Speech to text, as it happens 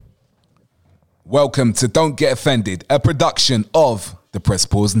Welcome to Don't Get Offended, a production of the Press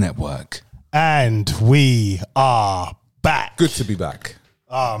Pause Network. And we are back. Good to be back.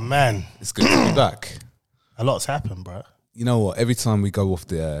 Oh, man. It's good to be back. A lot's happened, bro. You know what? Every time we go off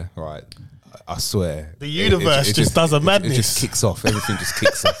the air, right, I swear. The universe just does a madness. It just kicks off. Everything just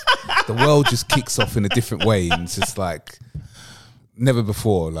kicks off. The world just kicks off in a different way. And it's just like never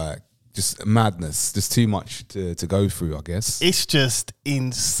before, like just madness. There's too much to go through, I guess. It's just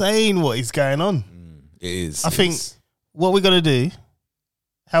insane what is going on. It is. I think what we're going to do,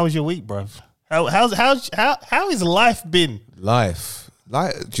 how was your week, bruv? How has life been? Life.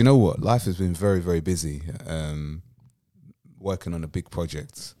 Do you know what? Life has been very, very busy. Working on a big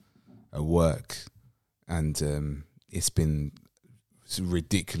project at work, and it's been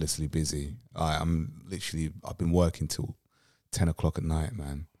ridiculously busy. I've been working till 10 o'clock at night,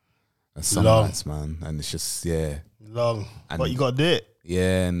 man. And some nights, man, and it's just long. And but you got to do it.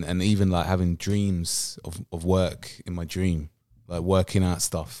 Yeah, and even like having dreams of work in my dream, like working out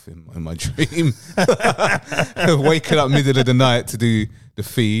stuff in my dream. Waking up middle of the night to do the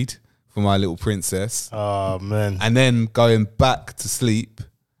feed for my little princess. Oh, man. And then going back to sleep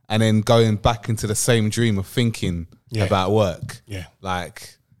and then going back into the same dream of thinking about work. Yeah.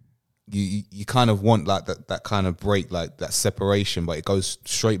 Like you kind of want like that kind of break, like that separation, but it goes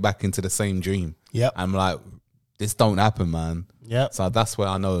straight back into the same dream. Yeah. I'm like, this don't happen, man. Yeah. So that's where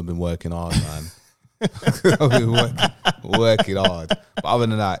I know I've been working hard, man. I've been working hard. But other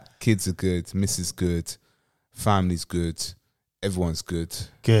than that, kids are good, missus good, family's good. Everyone's good.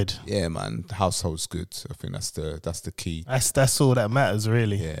 Good. Yeah, man. The household's good. I think that's the key. That's all that matters,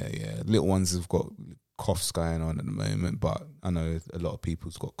 really. Yeah. Little ones have got coughs going on at the moment, but I know a lot of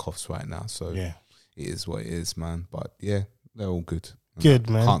people's got coughs right now, so it is what it is, man. But yeah, they're all good. Good,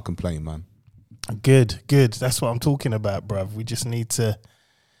 man. Can't complain, man. Good. That's what I'm talking about, bruv. We just need to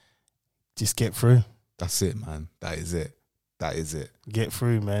just get through. That's it, man. That is it. Get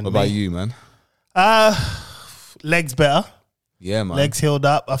through, man. What about you, man? Legs better. Yeah, man. Legs healed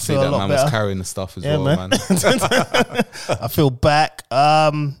up. I feel a lot better. Was carrying the stuff as well, man. I feel back.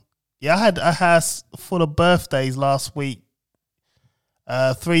 I had a house full of birthdays last week.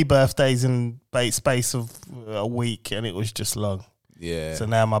 3 birthdays in space of a week, and it was just long. Yeah. So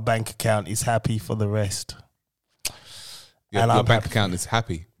now my bank account is happy for the rest. Yeah, and your bank account is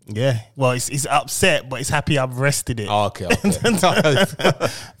happy. Yeah. Well, it's upset, but it's happy I've rested it. Oh, okay.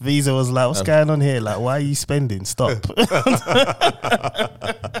 Visa was like, what's going on here? Like, why are you spending? Stop.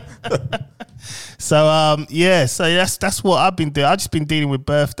 So that's what I've been doing. I've just been dealing with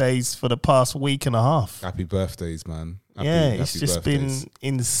birthdays for the past week and a half. Happy birthdays, man. It's just been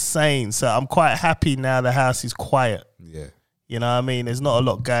insane. So I'm quite happy now the house is quiet. Yeah. You know what I mean? There's not a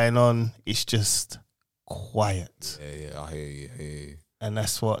lot going on. It's just quiet. Yeah, I hear you. And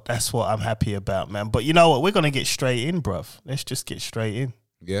that's what I'm happy about, man. But you know what? We're going to get straight in, bruv. Let's just get straight in.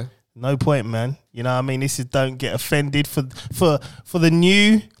 Yeah. No point, man. You know what I mean? This is Don't Get Offended for the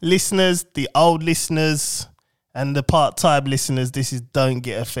new listeners, the old listeners, and the part-time listeners. This is Don't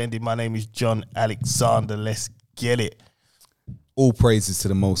Get Offended. My name is John Alexander. Let's get it. All praises to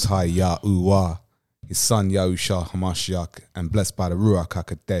the Most High, Yahuwah, His Son, Yahushua HaMashiach, and blessed by the Ruach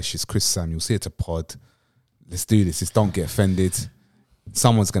HaKodesh. It's Chris Samuels here to pod. Let's do this. It's Don't Get Offended.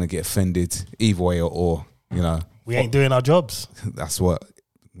 Someone's going to get offended either way or you know. We ain't doing our jobs. That's what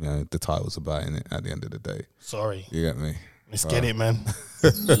the title's about, innit, at the end of the day. Sorry. You get me? Let's get it, man.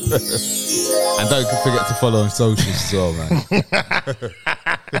 And don't forget to follow on socials as well, man.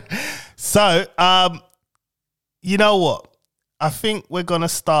 So, you know what? I think we're going to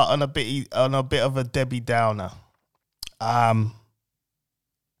start on a bit of a Debbie Downer.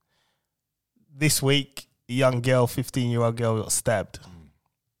 This week, a young girl, 15-year-old girl, got stabbed.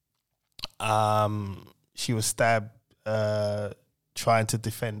 She was stabbed trying to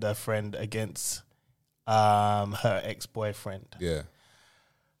defend her friend against her ex-boyfriend. Yeah.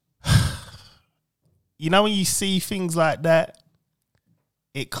 You know when you see things like that,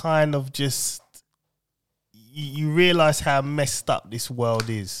 it kind of just you realize how messed up this world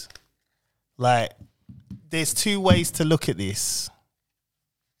is. Like, there's 2 ways to look at this.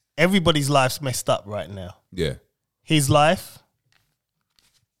 Everybody's life's messed up right now. Yeah. His life,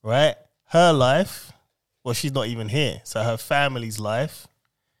 right? Her life. Well, she's not even here. So her family's life,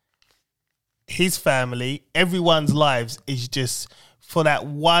 his family, everyone's lives is just for that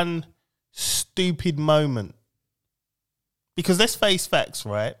one stupid moment. Because let's face facts,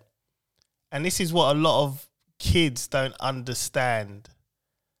 right? And this is what a lot of kids don't understand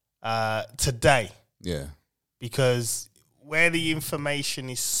today. Yeah. Because where the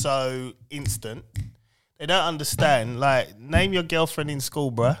information is so instant, they don't understand. Like, name your girlfriend in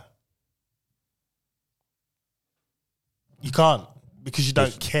school, bruh. You can't because you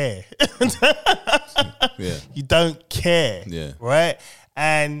don't care. Yeah. You don't care. Yeah. Right?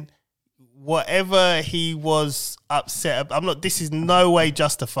 And whatever he was upset about, this is no way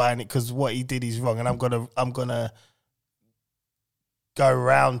justifying it because what he did is wrong. And I'm gonna go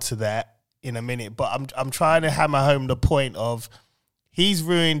around to that in a minute. But I'm trying to hammer home the point of he's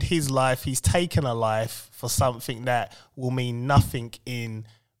ruined his life. He's taken a life for something that will mean nothing in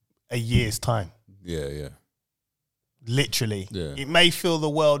a year's time. Yeah. Literally. Yeah. It may feel the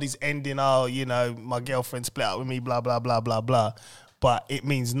world is ending. Oh, my girlfriend split up with me, blah, blah, blah, blah, blah. But it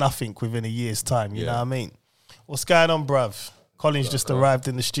means nothing within a year's time. You know what I mean? What's going on, bruv? Colin's just arrived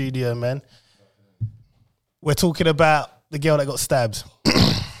in the studio, man. We're talking about the girl that got stabbed.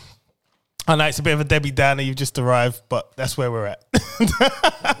 I know it's a bit of a Debbie Downer. You've just arrived, but that's where we're at.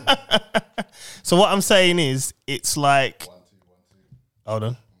 So what I'm saying is, it's like... 1, 2, 1, 2. Hold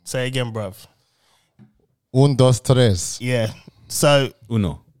on. Say again, bruv. 1, 2, 3. Yeah. So...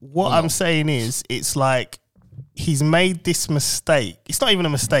 Uno. What I'm saying is, it's like he's made this mistake. It's not even a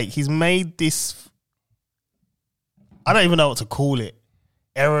mistake. He's made this... I don't even know what to call it.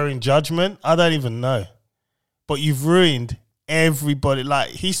 Error in judgment? I don't even know. But you've ruined everybody.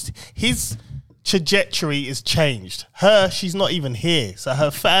 Like, his trajectory is changed. She's not even here. So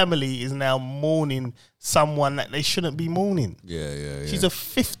her family is now mourning someone that they shouldn't be mourning. Yeah. She's a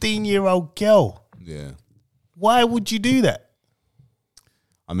 15-year-old girl. Yeah. Why would you do that?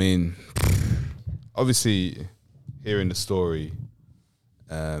 I mean, obviously, hearing the story,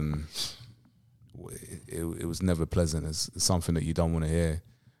 it was never pleasant. It's something that you don't want to hear.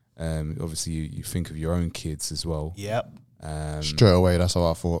 Obviously, you think of your own kids as well. Yep. Straight away, that's what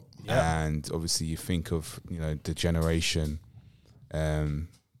I thought. Yep. And obviously, you think of the generation.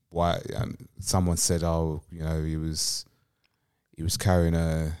 Why someone said, "Oh, he was carrying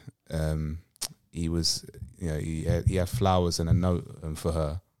a he was he had flowers and a note for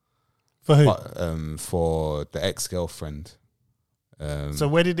her." For who? But, for the ex-girlfriend. So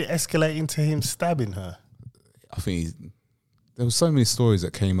where did it escalate into him stabbing her? I think there were so many stories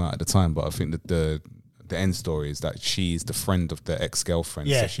that came out at the time, but I think that the end story is that she's the friend of the ex-girlfriend.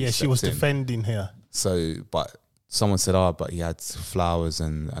 Yeah, so she was defending her. So, but someone said, but he had flowers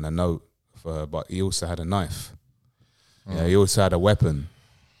and a note for her, but he also had a knife. Yeah, he also had a weapon.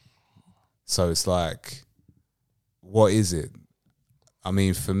 So it's like, what is it? I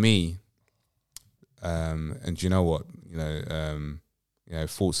mean, for me, and do you know what?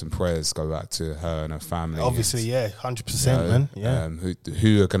 Thoughts and prayers go out to her and her family. Obviously, 100%, man. Yeah.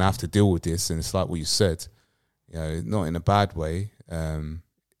 Who are going to have to deal with this? And it's like what you said, not in a bad way.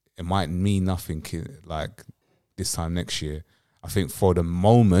 It might mean nothing like this time next year. I think for the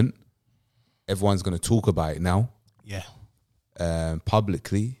moment, everyone's going to talk about it now. Yeah.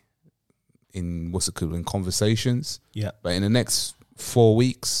 Publicly, in in conversations. Yeah. But in the next 4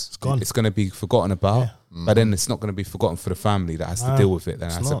 weeks, it's going to be forgotten about. Yeah. But then it's not going to be forgotten for the family that has to deal with it,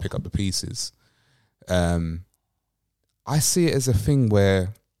 that has to pick up the pieces. I see it as a thing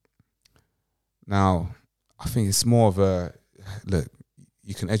where now I think it's more of a look.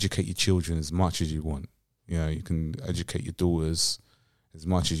 You can educate your children as much as you want. You can educate your daughters as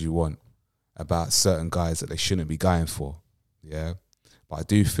much as you want about certain guys that they shouldn't be going for. Yeah, but I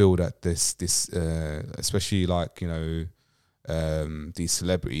do feel that this especially like these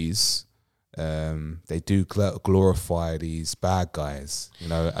celebrities, they do glorify these bad guys,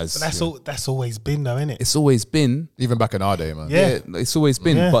 as but that's always been though, isn't it? It's always been, even back in our day, man. Yeah, it's always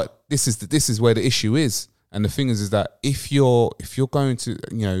been. Yeah. But this is where the issue is, and the thing is that if you're going to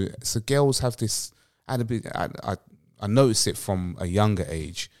so girls have this. I notice it from a younger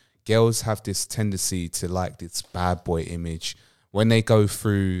age. Girls have this tendency to like this bad boy image when they go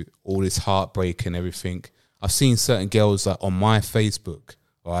through all this heartbreak and everything. I've seen certain girls like on my Facebook,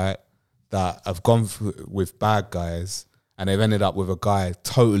 right, that have gone with bad guys and they've ended up with a guy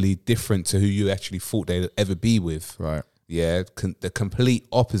totally different to who you actually thought they'd ever be with. Right. Yeah, the complete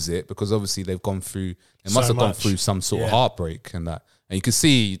opposite, because obviously they must have gone through some sort of heartbreak and that. And you could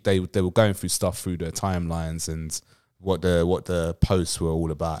see they were going through stuff through their timelines and what the posts were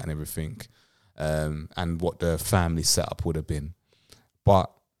all about and everything, and what the family setup would have been.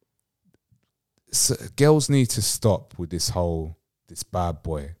 But girls need to stop with this bad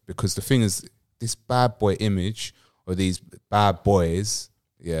boy, because the thing is, this bad boy image or these bad boys,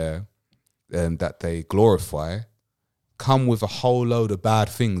 that they glorify, come with a whole load of bad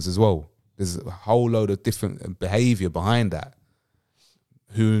things as well. There's a whole load of different behavior behind that.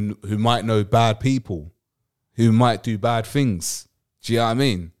 Who might know bad people, who might do bad things. Do you know what I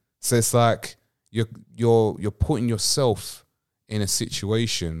mean? So it's like you're putting yourself in a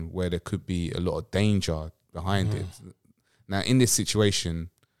situation where there could be a lot of danger behind it. Now, in this situation,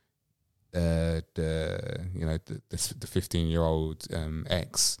 the 15-year-old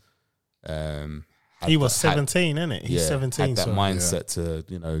ex, he was 17, isn't it? He's 17. Had that mindset to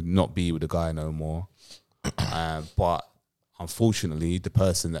not be with the guy no more. But unfortunately, the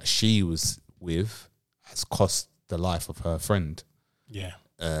person that she was with has cost the life of her friend. Yeah.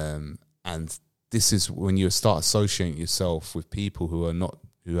 And this is when you start associating yourself with people who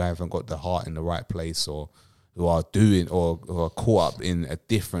haven't got the heart in the right place, or who are doing or are caught up in a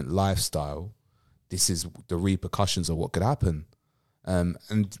different lifestyle. This is the repercussions of what could happen. And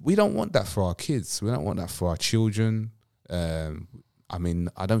we don't want that for our kids. We don't want that for our children. I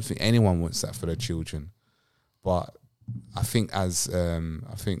don't think anyone wants that for their children. But I think and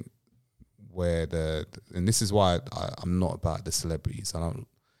this is why I'm not about the celebrities. I don't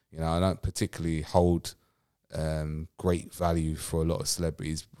particularly hold great value for a lot of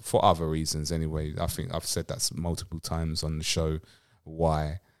celebrities for other reasons. Anyway, I think I've said that multiple times on the show.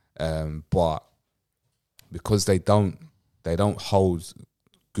 Why? But because they don't hold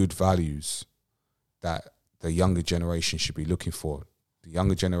good values that the younger generation should be looking for. The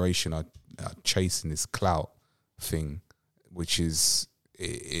younger generation are chasing this clout thing, which is,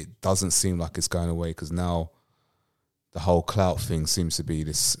 it doesn't seem like it's going away, because now the whole clout thing seems to be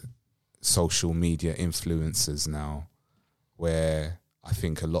this social media influencers now, where I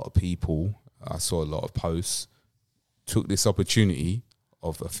think a lot of people, I saw a lot of posts, took this opportunity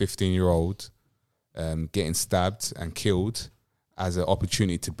of a 15-year-old getting stabbed and killed as an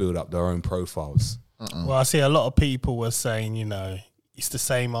opportunity to build up their own profiles. Well, I see a lot of people were saying, it's the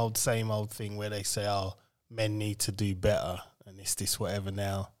same old thing where they say, oh, men need to do better and it's this whatever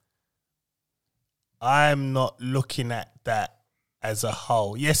now. I'm not looking at that as a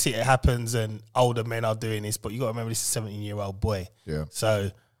whole. Yes, it happens and older men are doing this, but you got to remember this is a 17-year-old boy. Yeah. So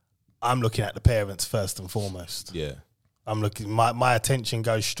I'm looking at the parents first and foremost. Yeah. I'm looking, my attention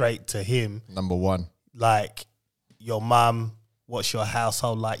goes straight to him. Number one. Like, your mum, what's your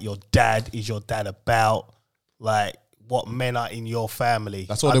household like? Your dad, is your dad about? Like, what men are in your family?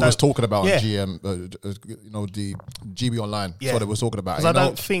 That's what they was talking about on GM, the GB Online. That's what they was talking about. Because I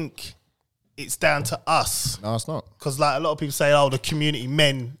don't think it's down to us. No, it's not. Because like a lot of people say, oh, the community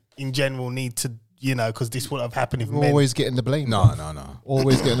men in general need to, because this wouldn't have happened if men. Always getting the blame. No.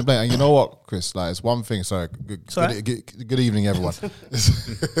 Always getting the blame. And you know what, Chris? Like, it's one thing. Sorry. Good evening, everyone.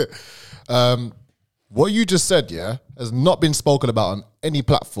 What you just said, has not been spoken about on any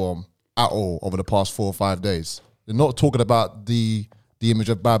platform at all over the past 4 or 5 days. They're not talking about the image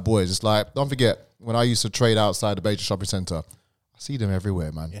of bad boys. It's like, don't forget, when I used to trade outside the Beijing shopping centre, I see them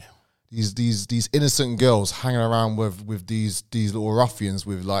everywhere, man. Yeah. These innocent girls hanging around with these little ruffians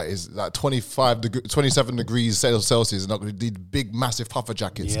with it's 27 degrees Celsius and these big massive puffer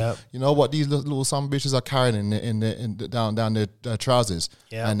jackets. Yep. You know what these little some bitches are carrying in down their trousers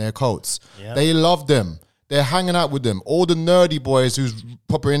and their coats. Yep. They love them. They're hanging out with them. All the nerdy boys who's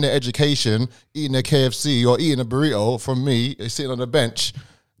proper in their education, eating their KFC or eating a burrito from me, sitting on the bench,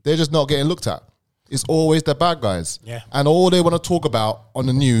 they're just not getting looked at. It's always the bad guys. Yeah. And all they want to talk about on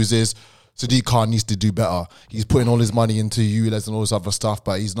the news is Sadiq Khan needs to do better. He's putting all his money into ULEZ and all this other stuff,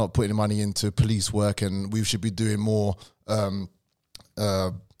 but he's not putting the money into police work, and we should be doing more, stop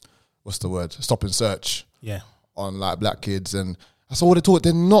and search on like black kids. And that's all they talk.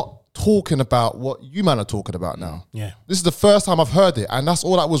 They're not talking about what you man are talking about now. Yeah. This is the first time I've heard it, and that's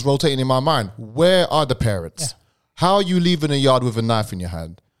all that was rotating in my mind. Where are the parents? Yeah. How are you leaving a yard with a knife in your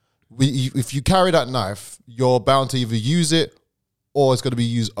hand? If you carry that knife, you're bound to either use it or it's going to be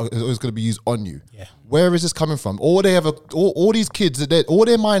used. It's going to be used on you. Yeah. Where is this coming from? All these kids, all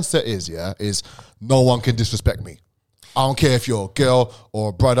their mindset is no one can disrespect me. I don't care if you're a girl or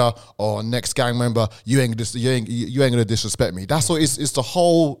a brother or a next gang member. You ain't gonna disrespect me. That's what it's the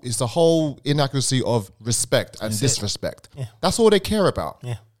whole inaccuracy of respect and disrespect. Yeah. That's all they care about.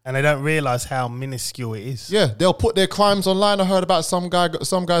 Yeah. And they don't realise how minuscule it is. Yeah, they'll put their crimes online. I heard about some guy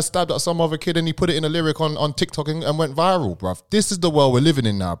stabbed at some other kid and he put it in a lyric on TikTok and went viral, bruv. This is the world we're living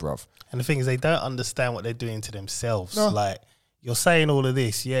in now, bruv. And the thing is, they don't understand what they're doing to themselves. No. Like, you're saying all of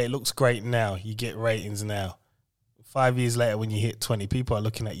this, it looks great now. You get ratings now. 5 years later, when you hit 20, people are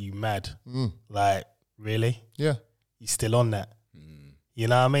looking at you mad. Like, really? Yeah. You still on that? You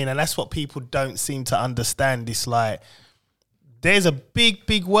know what I mean? And that's what people don't seem to understand. It's like, there's a big,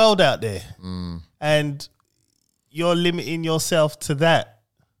 big world out there. And you're limiting yourself to that.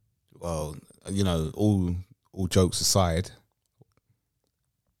 Well, all jokes aside,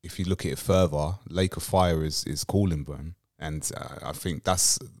 if you look at it further, Lake of Fire is calling, bro. And I think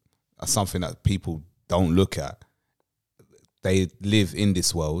that's something that people don't look at. They live in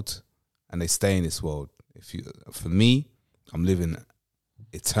this world and they stay in this world. For me, I'm living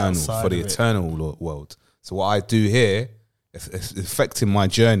eternal Outside for the of it. eternal world. So what I do here is affecting my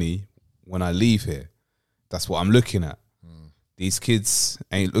journey when I leave here. That's what I'm looking at. These kids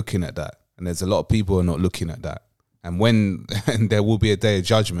ain't looking at that, and there's a lot of people who are not looking at that. And when and there will be a day of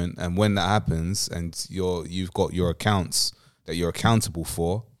judgment, and when that happens, and you've got your accounts that you're accountable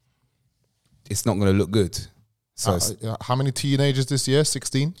for, it's not going to look good. So how many teenagers this year?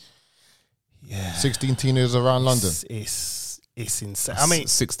 16? Yeah. 16 teenagers around London. It's insane. I mean,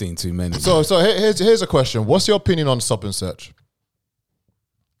 16 too many. So here's a question. What's your opinion on stop and search?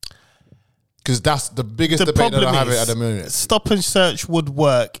 Because that's the biggest debate that I have at the minute. Stop and search would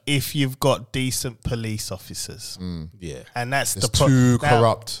work if you've got decent police officers. Yeah. And that's It's too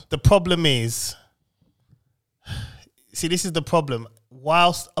corrupt. The problem is, see, this is the problem.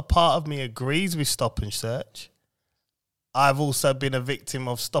 Whilst a part of me agrees with stop and search, I've also been a victim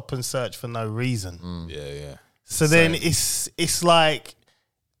of stop and search for no reason. Yeah. So then it's like,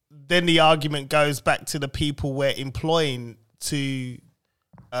 then the argument goes back to the people we're employing to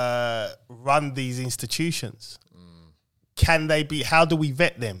run these institutions. Can they be? How do we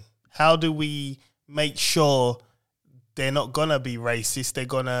vet them? How do we make sure they're not gonna be racist? They're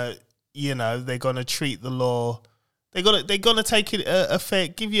gonna, they're gonna treat the law. They're gonna take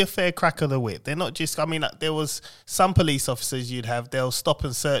it give you a fair crack of the whip. They're not just. I mean, there was some police officers they'll stop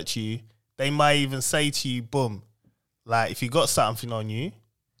and search you. They may even say to you, boom, like, if you got something on you,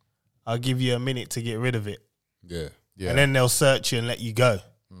 I'll give you a minute to get rid of it. Yeah. And then they'll search you and let you go.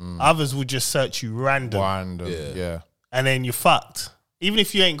 Others will just search you random. Yeah. And then you're fucked. Even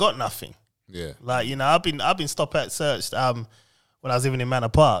if you ain't got nothing. Yeah. Like, I've been stop at searched when I was living in Manor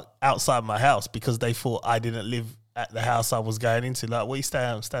Park outside my house because they thought I didn't live at the house I was going into. Like, what are you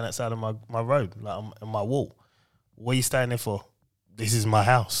standing outside of my road, like on my wall? What are you standing there for? This is my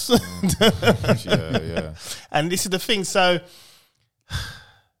house. Yeah. And this is the thing. So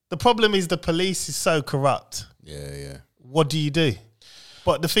the problem is the police is so corrupt. Yeah. What do you do?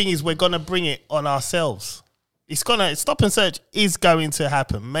 But the thing is, we're going to bring it on ourselves. Stop and search is going to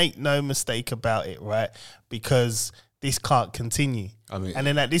happen. Make no mistake about it, right? Because this can't continue. I mean, and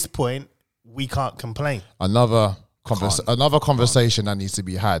then at this point, we can't complain. Another conversation that needs to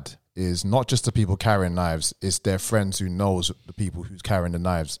be had is not just the people carrying knives, it's their friends who knows the people who's carrying the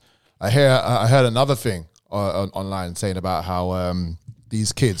knives. I heard another thing online saying about how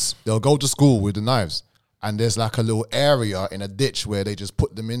these kids, they'll go to school with the knives and there's like a little area in a ditch where they just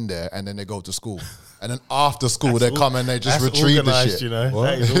put them in there and then they go to school. And then after school, they come and they just retrieve the shit.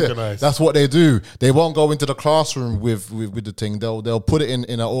 That is organised. That's what they do. They won't go into the classroom with the thing. They'll put it in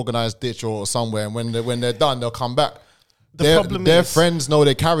an organised ditch or somewhere, and when they're done, they'll come back. Their friends know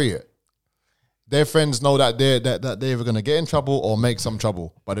they carry it. Their friends know that they're either going to get in trouble or make some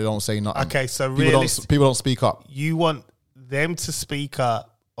trouble, but they don't say nothing. Okay, so people don't speak up. You want them to speak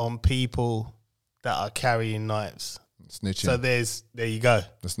up on people that are carrying knives. Snitching. So there you go.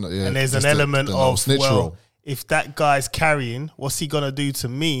 That's not, yeah, and there's an element of, role. If that guy's carrying, what's he going to do to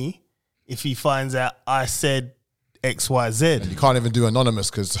me if he finds out I said X, Y, Z? And you can't even do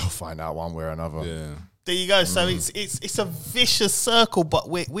anonymous because they'll find out one way or another. Yeah. There you go. So it's a vicious circle, but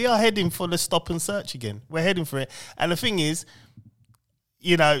we are heading for the stop and search again. We're heading for it. And the thing is,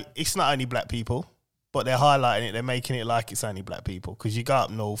 it's not only black people, but they're highlighting it. They're making it like it's only black people. Because you go up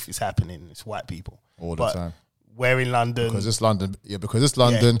north, it's happening. It's white people. All the time. We're in London. Because it's London. Yeah, because it's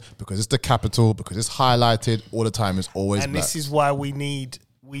London, because it's the capital, because it's highlighted all the time. It's always and black. This is why we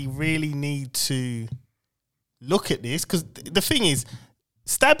really need to look at this. Because the thing is,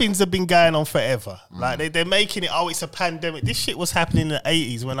 stabbings have been going on forever. Like they're making it, it's a pandemic. This shit was happening in the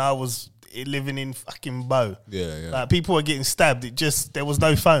 80s when I was living in fucking Bow. Yeah. Like people were getting stabbed. There was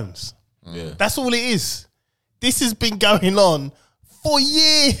no phones. Yeah. That's all it is. This has been going on for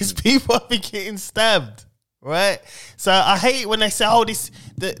years. People have been getting stabbed. Right, so I hate it when they say,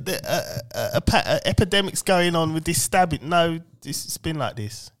 the epidemic's going on with this stabbing. No, it's been like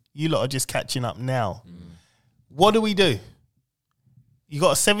this. You lot are just catching up now. What do? You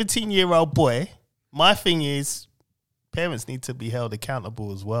got a 17-year-old boy. My thing is, parents need to be held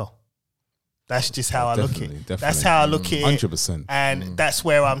accountable as well. That's just how I look at it. That's how I look at it. 100%. And that's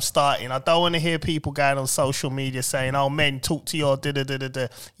where I'm starting. I don't want to hear people going on social media saying, oh, men, talk to your da-da-da-da-da.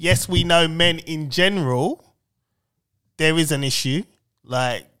 Yes, we know men in general. There is an issue,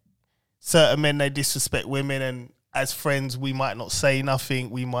 like certain men, they disrespect women, and as friends, we might not say nothing.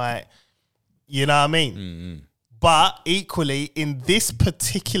 We might, you know what I mean? Mm-hmm. But equally, in this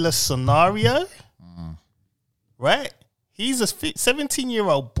particular scenario, right? He's a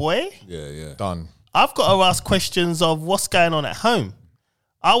 17-year-old boy. Yeah. Done. I've got to ask questions of what's going on at home.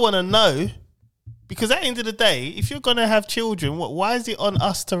 I want to know, Because at the end of the day, if you're gonna have children, why is it on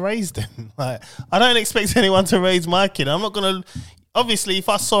us to raise them? Like, I don't expect anyone to raise my kid. I'm not gonna. Obviously, if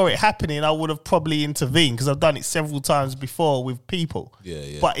I saw it happening, I would have probably intervened because I've done it several times before with people.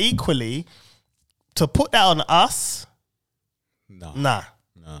 Yeah. But equally, to put that on us, nah.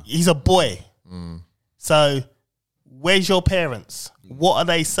 He's a boy. So, where's your parents? What are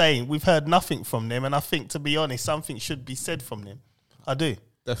they saying? We've heard nothing from them, and I think, to be honest, something should be said from them. I do.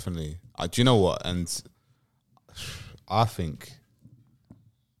 Definitely. Do you know what? And I think,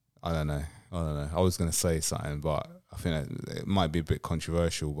 I don't know. I was going to say something, but I think it might be a bit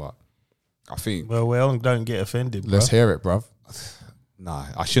controversial, but I think... Well, don't get offended, bro. Let's hear it, bruv. Nah,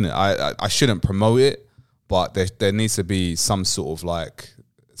 I shouldn't. I shouldn't promote it, but there needs to be some sort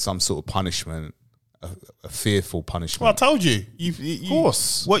of punishment, a fearful punishment. Well, I told you. Of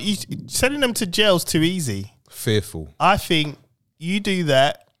course. Sending them to jail's too easy. Fearful. I think you do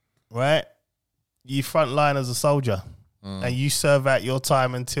that, right? You front line as a soldier, and you serve out your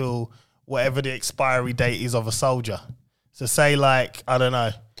time until whatever the expiry date is of a soldier. So say, like, I don't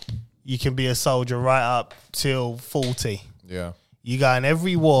know, you can be a soldier right up till 40. Yeah. You go in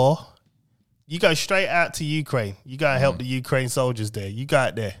every war. You go straight out to Ukraine. You go and help the Ukraine soldiers there. You go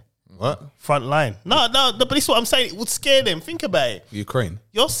out there. What? Front line. No, but this is what I'm saying. It would scare them. Think about it. Ukraine.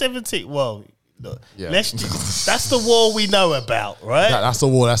 You're 70. Well, look, Yeah. That's the war we know about, right? That's the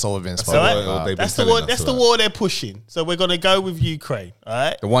war. That's all we've been spoken Right? about. That's the war they're pushing. So we're gonna go with Ukraine, all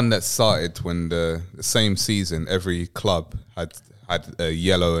right? The one that started when the same season, every club had a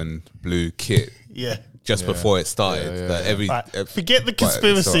yellow and blue kit. Yeah. Just before it started. Right. Forget the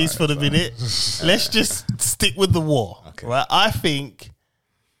conspiracies for the minute. Let's just stick with the war. Okay. Right? I think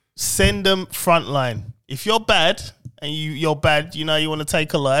send them frontline. If you're bad and you're bad, you want to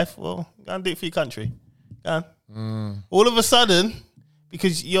take a life, well, go and do it for your country. Go on. All of a sudden,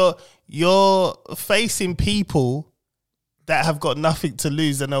 because you're facing people that have got nothing to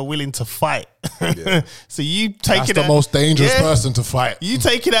lose and are willing to fight. Yeah. So you take That's the most dangerous person to fight. You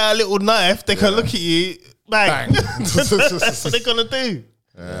take it out a little knife, they can look at you, bang. That's what they're gonna do.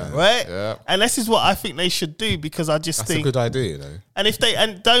 Yeah. Right? Yeah. And this is what I think they should do, because I just think that's a good idea, though. And if they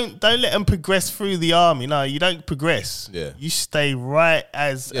don't let them progress through the army. No, you don't progress. Yeah. You stay right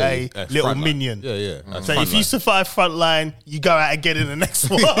as a little minion. Yeah. So if you survive front line, you go out again in the next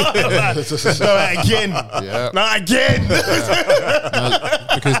one. Go out again. Yeah. Not again.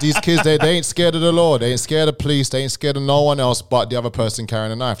 Because these kids, they ain't scared of the law. They ain't scared of police. They ain't scared of no one else but the other person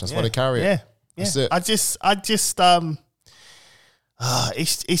carrying a knife. That's why they carry it. Yeah. That's it. I just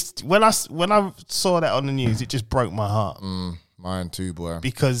it's when I saw that on the news, it just broke my heart. Mine too, boy.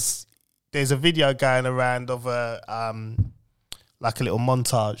 Because there's a video going around of a like a little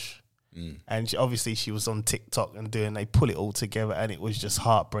montage, and obviously she was on TikTok and they pull it all together, and it was just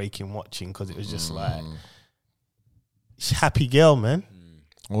heartbreaking watching, because it was just like, happy girl, man.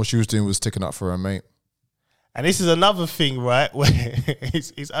 All she was doing was sticking up for her mate. And this is another thing, right? Where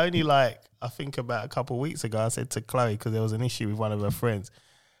it's only like, I think about a couple of weeks ago, I said to Chloe, because there was an issue with one of her friends,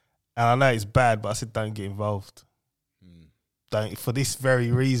 and I know it's bad, but I said, don't get involved. Don't, for this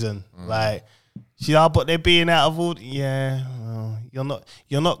very reason. Like, but they're being out of order. Yeah, well,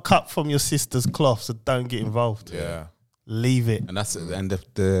 you're not cut from your sister's cloth, so don't get involved. Yeah, leave it. And that's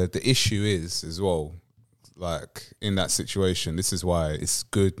the issue is as well. Like, in that situation, this is why it's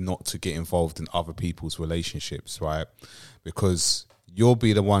good not to get involved in other people's relationships, right? Because you'll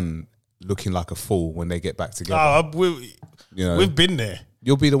be the one looking like a fool when they get back together. We've been there.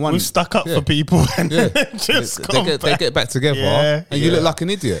 You'll be the one. We've stuck up for people and just they get back together, and you look like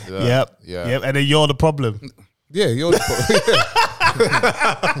an idiot. Yep. And then you're the problem. Yeah, you're the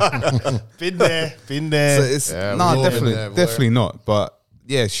problem. Been there. So it's definitely not. But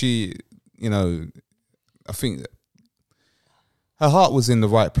yeah, she, I think her heart was in the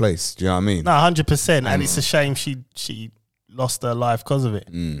right place. Do you know what I mean? No, 100%. And it's a shame she lost her life because of it.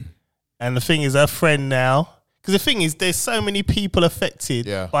 And the thing is, her friend now, because the thing is, there's so many people affected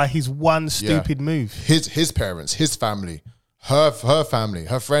by his one stupid move. His parents, his family, her family,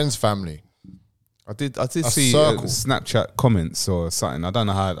 her friend's family. I did see Snapchat comments or something. I don't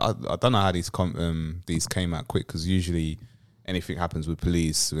know how these came out quick, because usually anything happens with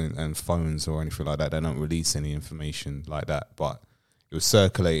police and phones or anything like that, they don't release any information like that. But it was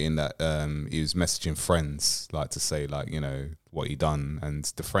circulating that he was messaging friends, like, to say, like, what he done, and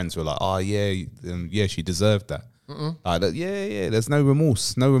the friends were like, "Oh yeah, she deserved that." Like, there's no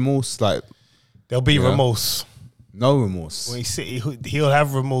remorse, like, there'll be remorse. No remorse. When he'll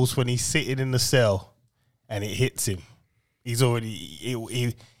have remorse when he's sitting in the cell and it hits him. He's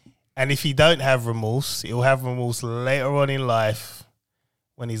already and if he don't have remorse, he'll have remorse later on in life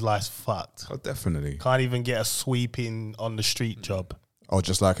when his life's fucked. Oh, definitely. Can't even get a sweeping on the street job. Or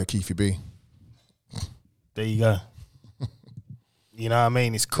just like a Keefy B. There you go. You know what I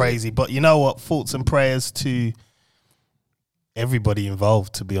mean? It's crazy. But you know what? Thoughts and prayers to everybody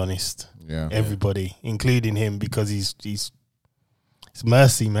involved, to be honest. Yeah. Everybody, including him, because he's it's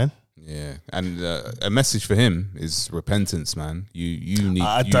mercy, man. Yeah. And a message for him is repentance, man. You need...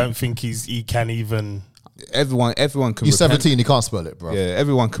 I don't think he can even... Everyone can He's repent. 17, he can't spell it, bro. Yeah,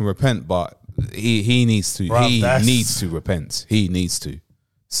 everyone can repent, but he needs to. Bruv, he that's- needs to repent. He needs to.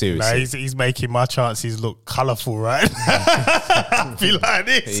 Seriously. No, he's making my chances look colourful, right? I feel like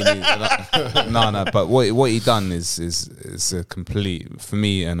this. No, but what he done is a complete, for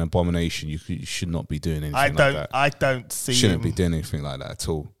me, an abomination. You should not be doing anything like that. I don't see Shouldn't him. be doing anything like that at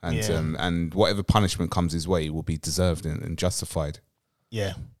all. And Yeah. And whatever punishment comes his way will be deserved and justified.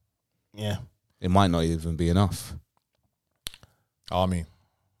 Yeah. It might not even be enough. Army,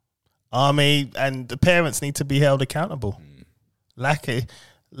 and the parents need to be held accountable. Lack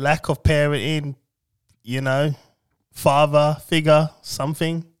of parenting, father figure,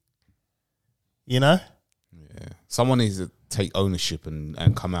 something, Yeah. Someone needs to take ownership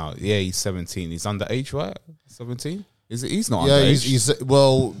and come out. Yeah, he's 17. He's underage, right? 17? Is it? He's not yeah, underage. he's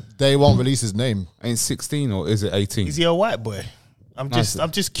well, they won't release his name. Ain't 16 or is it 18? Is he a white boy? I'm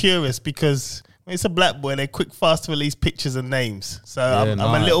just curious because when it's a black boy, they're quick, fast to release pictures and names. So I'm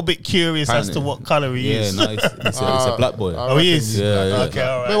a little bit curious as to what colour he is. Yeah, no, it's a black boy. Oh, he is? Yeah. Okay,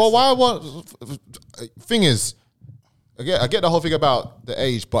 all right. Wait, well, thing is, I get the whole thing about the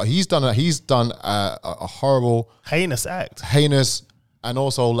age, but he's done a horrible, Heinous act. heinous, and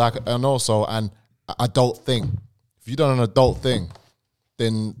an adult thing. If you've done an adult thing,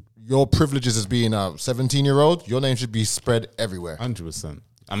 then your privileges as being a 17-year-old, your name should be spread everywhere. 100%.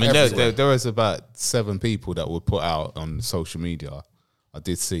 I mean, there was about 7 people that were put out on social media. I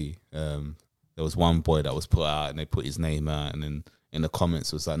did see. There was one boy that was put out and they put his name out, and then in the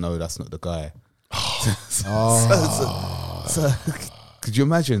comments it was like, no, that's not the guy. So, could you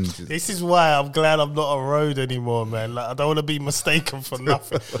imagine? This is why I'm glad I'm not on road anymore, man. Like, I don't want to be mistaken for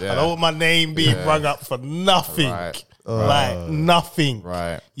nothing. I don't want my name being rung up for nothing. Right. Like nothing.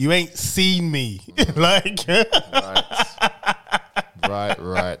 Right. You ain't seen me. Like Right.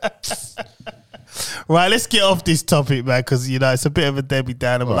 Right, let's get off this topic, man, because it's a bit of a Debbie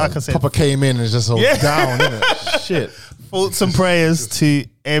Downer. But like I said, Papa came in and it's just all down, isn't it? Shit. thoughts and prayers to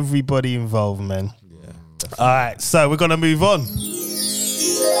everybody involved, man. Yeah. All right, so we're gonna move on.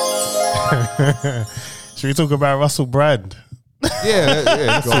 Should we talk about Russell Brand?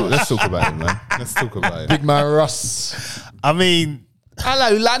 Yeah. Let's talk about him, man. Let's talk about him. Big man Russ. I mean,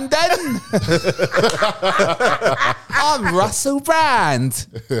 hello, London. I'm Russell Brand.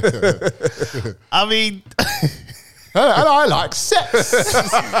 I mean, And I like sex.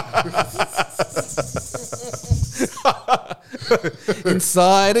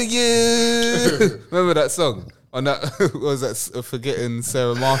 Inside of you. Remember that song? On that, what was that? Forgetting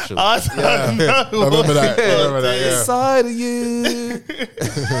Sarah Marshall. I don't know. I remember that. Yeah. Inside of you.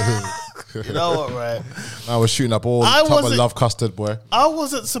 You know what, right? I was shooting up all type of love custard, boy. I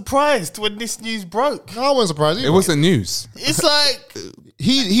wasn't surprised when this news broke. No, I wasn't surprised either. It wasn't news. It's like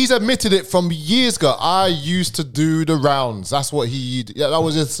He's admitted it from years ago. I used to do the rounds. That's what that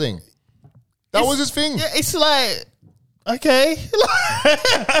was his thing. That was his thing. Yeah, it's like, okay.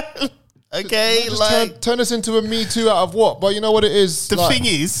 Okay, Just turn us into a Me Too out of what? But you know what it is? The thing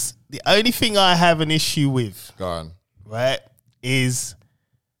is, the only thing I have an issue with, Go on. right, is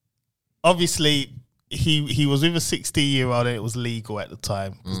obviously he was with a 16-year-old and it was legal at the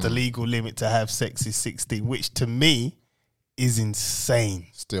time. Because the legal limit to have sex is 16, which to me is insane.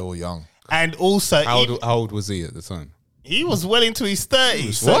 Still young. And also, How old was he at the time? he was well into his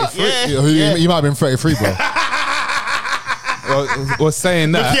 30s. What? Yeah. He might have been 33, bro. Well,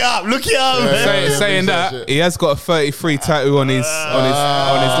 saying that. Look it up, man. Saying that, he has got a 33 tattoo on his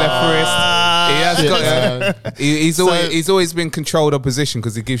left wrist. He has got. He's always been controlled opposition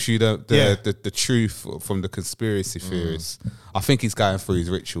because he gives you the truth from the conspiracy theorists. I think he's going through his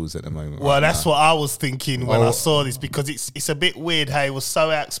rituals at the moment. Well, that's what I was thinking when I saw this, because it's a bit weird how he was so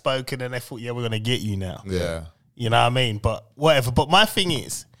outspoken and they thought, yeah, we're gonna get you now. Yeah. You know what I mean? But whatever. But my thing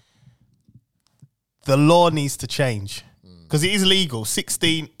is, the law needs to change. Because it is legal.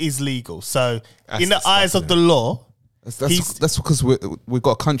 16 is legal. So in the eyes of the law, that's because we've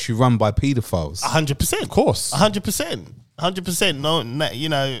got a country run by paedophiles. 100%. Of course. 100%. 100%. No,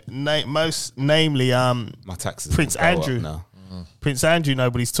 namely My taxes Prince go up Andrew. now. Prince Andrew,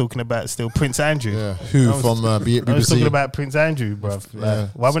 nobody's talking about still. Prince Andrew. Yeah. Who from BBC? I was talking about Prince Andrew, bruv. Yeah.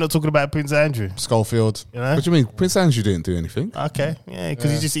 Why are we not talking about Prince Andrew? Schofield. You know? What do you mean? Prince Andrew didn't do anything. Okay, yeah,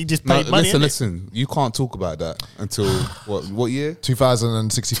 because he just No, paid money. listen. You can't talk about that until what year?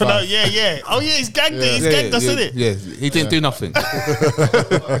 2065. No, yeah. Oh yeah, he's gagged it. He's gagged us, innit? Yeah, he didn't do nothing.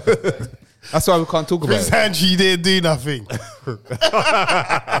 That's why we can't talk about Prince it. Andrew, you didn't do nothing.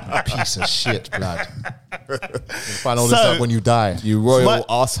 Piece of shit, blood. You'll find all this out when you die. You royal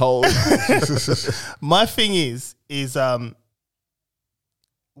asshole. My thing is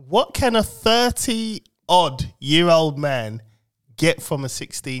what can a 30-odd-year-old man get from a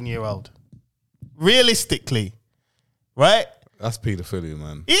 16-year-old? Realistically, right? That's paedophilia,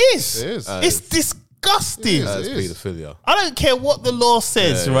 man. It is. It is. It's disgusting. That's paedophilia. I don't care what the law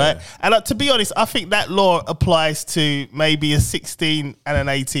says, right? Yeah. And to be honest, I think that law applies to maybe a 16 and an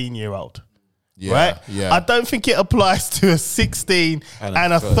 18-year-old. Yeah, right? Yeah. I don't think it applies to a 16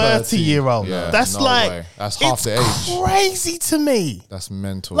 and a 30-year-old. Yeah, that's no like way. That's half the age. Crazy to me. That's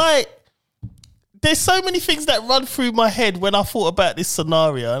mental. Like, there's so many things that run through my head when I thought about this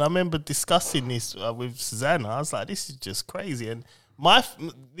scenario, and I remember discussing this with Susanna. I was like, "This is just crazy." And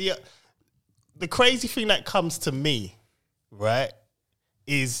the crazy thing that comes to me, right,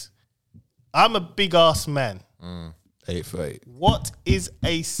 is I'm a big ass man. 8 for 8. What is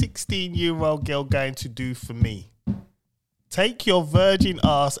a 16-year-old girl going to do for me? Take your virgin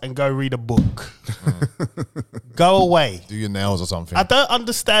ass and go read a book. Go away. Do your nails or something. I don't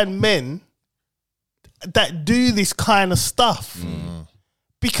understand men that do this kind of stuff.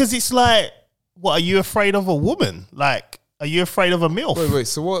 Because it's like, what, are you afraid of a woman? Like, are you afraid of a MILF? Wait.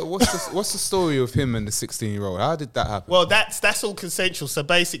 So what's the story of him and the 16-year-old? How did that happen? Well, that's all consensual. So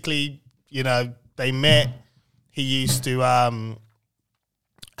basically, you know, they met. He used to have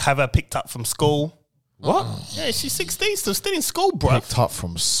her picked up from school. What? Yeah, she's 16, still in school, bro. Picked up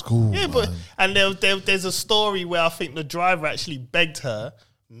from school. Yeah, but and there's a story where I think the driver actually begged her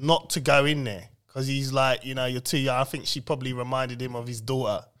not to go in there because he's like, you know, you're too young. I think she probably reminded him of his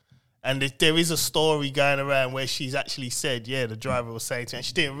daughter. And there is a story going around where she's actually said, yeah, the driver was saying to her, and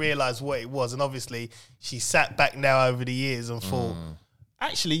she didn't realise what it was. And obviously, she sat back now over the years and thought,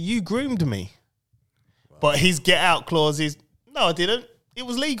 actually, you groomed me. Wow. But his get out clause is, no, I didn't. It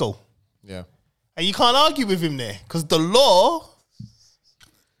was legal. Yeah. And you can't argue with him there because the law,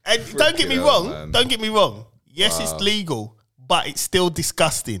 and don't get me wrong. Yes, it's legal, but it's still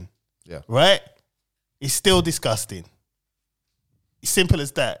disgusting. Yeah. Right? It's still disgusting. It's simple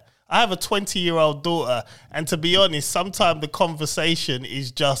as that. I have a 20-year-old daughter, and to be honest, sometimes the conversation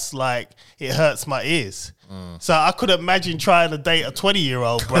is just like, it hurts my ears. So I could imagine trying to date a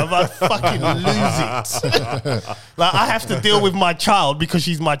 20-year-old, bro. I'd fucking lose it. Like, I have to deal with my child because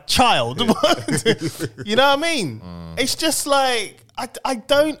she's my child. You know what I mean? It's just like, I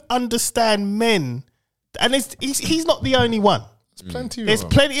don't understand men. And he's not the only one. There's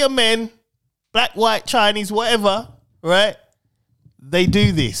plenty of men, black, white, Chinese, whatever, right? They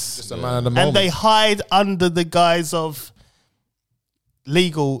do this. Just a man at the moment. And they hide under the guise of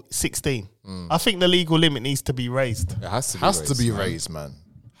legal 16. I think the legal limit needs to be raised. It has to be raised, man.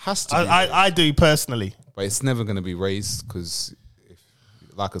 Has to be raised. I do personally. But it's never going to be raised because,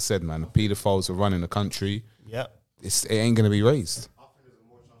 like I said, man, the paedophiles are running the country. Yep. It ain't going to be raised.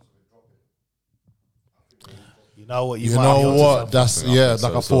 You know what? You know what? That's,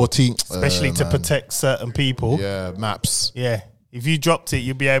 like a 14. Especially to protect certain people. Yeah, maps. Yeah. If you dropped it,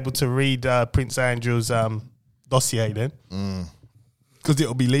 you'll be able to read Prince Andrew's dossier then. Because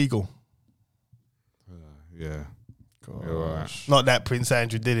it'll be legal. Yeah. You're right. Not that Prince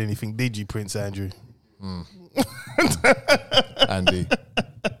Andrew did anything, did you, Prince Andrew? Andy.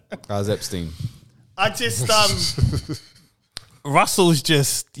 How's Epstein? I just, Russell's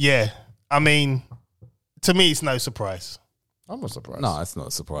just, yeah. I mean, to me, it's no surprise. I'm not surprised. No, it's not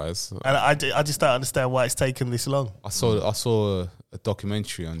a surprise. And I just don't understand why it's taken this long. I saw a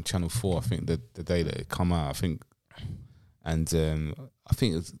documentary on Channel 4, I think, the day that it come out, I think. And I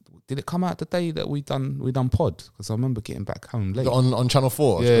think it was, did it come out the day that we done pod? Because I remember getting back home late. On Channel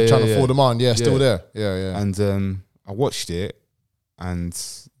 4? Yeah, Channel 4 Demand, still there. Yeah. And I watched it and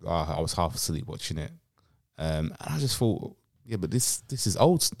I was half asleep watching it. And I just thought, yeah, but this is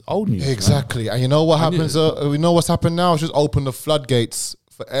old news. Exactly. Man. And you know what happens? We know what's happened now. It's just open the floodgates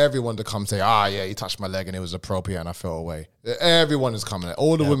for everyone to come say, yeah, he touched my leg and it was appropriate and I fell away. Everyone is coming out.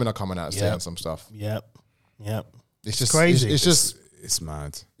 All the women are coming out saying some stuff. Yep. It's just crazy. It's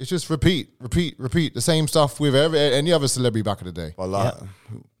mad. It's just repeat. The same stuff with any other celebrity back in the day. But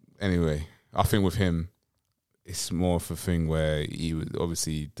anyway, I think with him, it's more of a thing where he was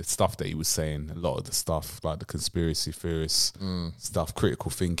obviously the stuff that he was saying, a lot of the stuff like the conspiracy theorists stuff, critical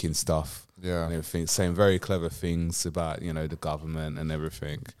thinking stuff, and everything, saying very clever things about the government and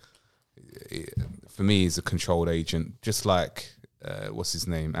everything. For me, he's a controlled agent, just like what's his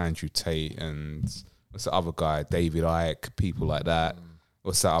name, Andrew Tate, and what's the other guy, David Icke, people like that.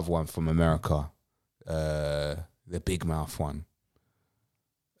 What's that other one from America? The big mouth one.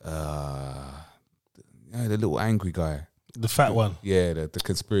 The little angry guy. The fat one. Yeah, the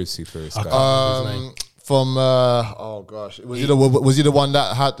conspiracy theorist guy. From was he the one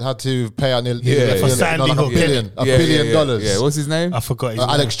that had to pay out nearly $1 billion? Yeah, what's his name? I forgot his name.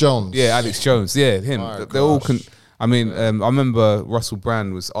 Alex Jones. Yeah, Alex Jones. Yeah, him. They're all. I remember Russell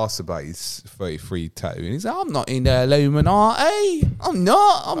Brand was asked about his 33 tattoo, and he's like, "I'm not in the Illuminati. I'm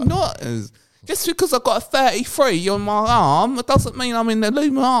not. Just because I've got a 33 on my arm, it doesn't mean I'm in the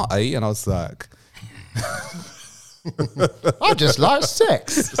Illuminati." And I was like, I just like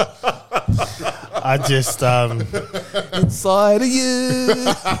sex. I just inside of you.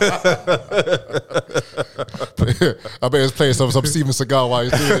 I bet he was playing some Steven Seagal while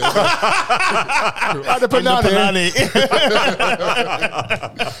he's doing it. Right, the banana.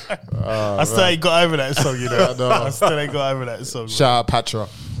 I still ain't got over that song, I still ain't got over that song. Shout out Patra.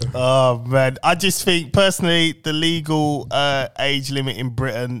 Oh man, I just think personally the legal age limit in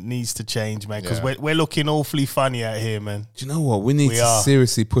Britain needs to change, man, because we're looking awfully funny out here, man. Do you know what? We need to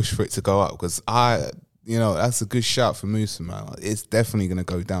seriously push for it to go up, because that's a good shout for Musa, man. It's definitely going to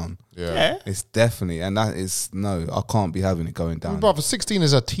go down. Yeah. It's definitely, and that is, no, I can't be having it going down. Brother, 16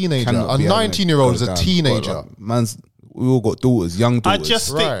 is a teenager. A 19-year-old is a teenager. We all got daughters, young daughters. I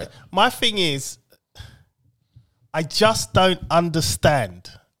just think, my thing is, I just don't understand,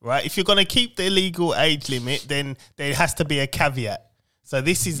 right? If you're going to keep the legal age limit, then there has to be a caveat. So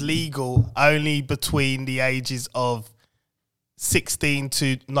this is legal only between the ages of 16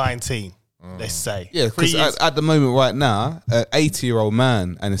 to 19. Let's say. Yeah, because at the moment right now, an 80-year-old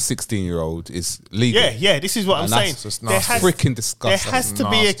man and a 16-year-old is legal. Yeah, this is what I'm saying. Freaking disgusting. There has to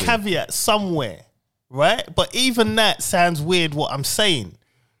be a caveat somewhere, right? But even that sounds weird what I'm saying,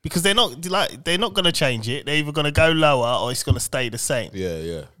 because they're not going to change it. They're either going to go lower or it's going to stay the same.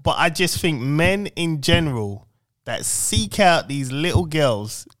 Yeah. But I just think men in general that seek out these little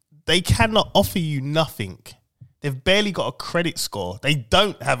girls, they cannot offer you nothing. They've barely got a credit score. They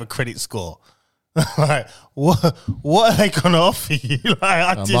don't have a credit score. Like, what are they going to offer you?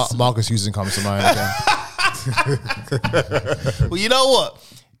 Like, Marcus Houston comes to mind again. Well, you know what?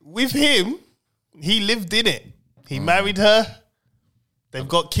 With him, he lived in it. He married her. They've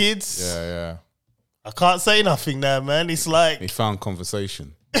got kids. Yeah. I can't say nothing now, man. It's like... He found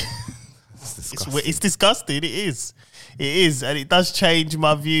conversation. It's disgusting. It is. And it does change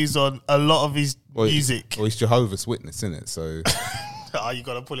my views on a lot of his music. Well, he's Jehovah's Witness, isn't it? So... you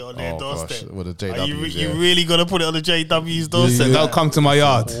got to put it on their doorstep. With the JWs, you really got to put it on the JW's doorstep. Don't come to my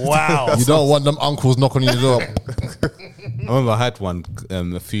yard. Wow. You don't want them uncles knocking on your door. I remember I had one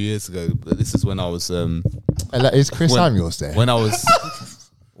a few years ago, but this is when I was... is Chris Samuels there? When I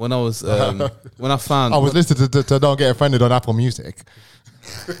found... I was listening to Don't Get Offended on Apple Music.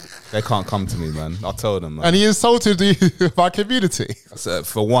 They can't come to me, man. I told them, man. And he insulted my community. So,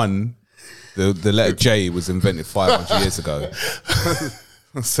 for one, the letter J was invented 500 years ago.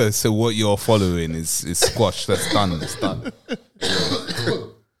 So what you're following is squashed. That's done. It's done.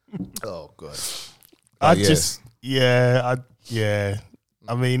 Oh God. I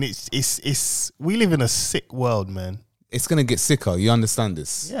mean, it's we live in a sick world, man. It's gonna get sicker. You understand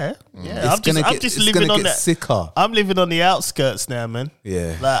this? Yeah. I'm just living on that. Sicker. I'm living on the outskirts now, man.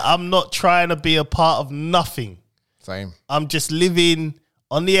 Yeah. Like, I'm not trying to be a part of nothing. Same. I'm just living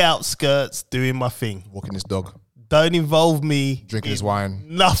on the outskirts, doing my thing. Walking this dog. Don't involve me. Drinking his wine.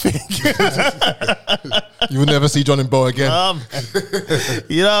 Nothing. You will never see John and Bo again.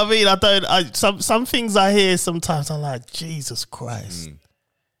 You know what I mean? Some things I hear sometimes I'm like, Jesus Christ.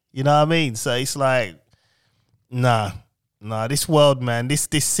 You know what I mean? So it's like, nah, this world, man, this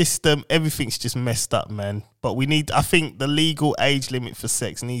system, everything's just messed up, man. But I think the legal age limit for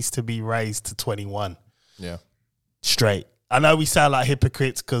sex needs to be raised to 21. Yeah. Straight. I know we sound like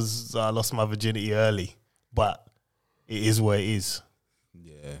hypocrites because I lost my virginity early, but it is what it is.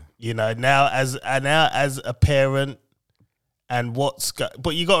 Yeah. You know, now as a parent, and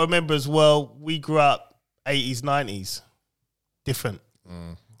but you got to remember as well, we grew up 80s, 90s, different.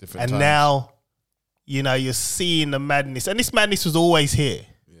 Different and times. Now, you know, you're seeing the madness, and this madness was always here.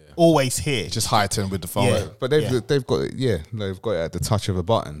 Always here. Just heightened with the phone. Yeah. But they've got it, they've got it at the touch of a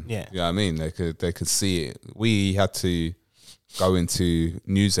button. Yeah. You know what I mean? They could see it. We had to going to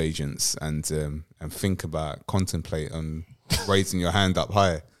newsagents and think about, contemplate on raising your hand up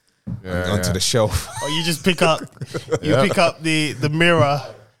high onto the shelf. Or you just pick up, pick up the Mirror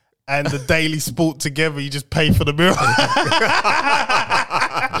and the Daily Sport together. You just pay for the Mirror.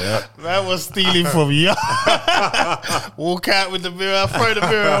 Man was stealing from you. Walk out with the Mirror, throw the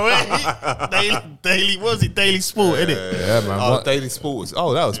Mirror away. Daily, what was it? Daily Sport, innit? Yeah, man. Oh, Daily Sport was.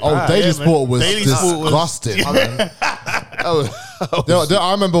 Oh, that was. Oh, Daily Sport was disgusting. Man.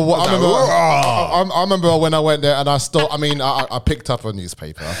 I remember what I remember when I went there and I picked up a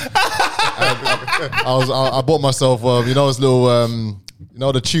newspaper. I bought myself those little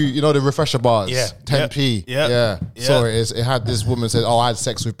the refresher bars, 10p. Yeah. Sorry, it had this woman said, "Oh, I had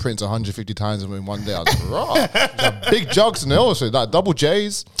sex with Prince 150 times in one day." I was like, "Raw." Big jugs and also like double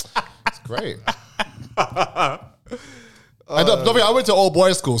J's. It's great. I went to all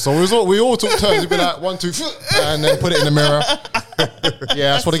boys school, so we all took turns. We'd be like 1, 2, and then put it in the mirror.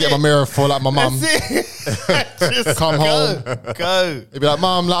 Yeah, I just want to get my mirror for like my mum. Come home, go. He'd be like,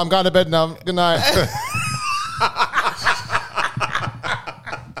 "Mum, I'm going to bed now. Good night."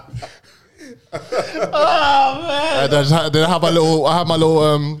 Oh man! Then I have my little, my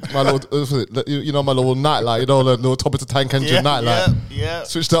little night light, the little top of the tank engine night light. Yeah.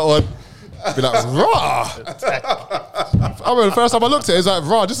 Switch that on. Be like, raw. I remember the first time I looked at it, it's like,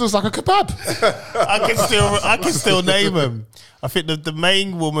 raw. This looks like a kebab. I can still name them. I think the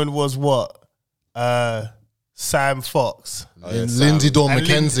main woman was what? Sam Fox. Lindsay Dawn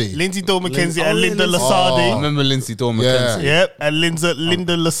McKenzie. Lindsay Dawn McKenzie and Linda Lasardi. I remember Lindsay Dawn McKenzie. Yep, and Linda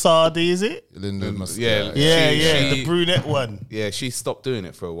Lasardi, is it? Linda must. Yeah, the brunette one. Yeah, she stopped doing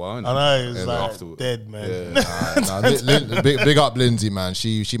it for a while. I know, it was like dead, man. Yeah. Big up Lindsay, man.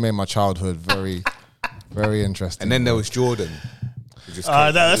 She made my childhood very, very interesting. And then there was Jordan.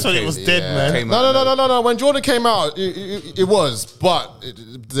 That's when it was dead, man. No. When Jordan came out, it was, but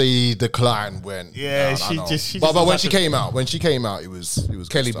the decline went. Yeah, But when she came out, it was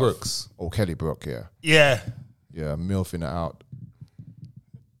Kelly Brooks. Oh, Kelly Brook, yeah. Yeah, milfing it out.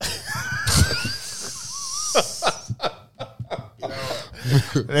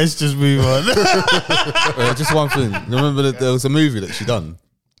 Let's just move on. Just one thing. Remember that there was a movie that she done.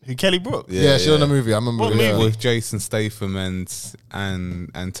 Who, Kelly Brook? Yeah, she done a movie. I remember. What movie? With Jason Statham and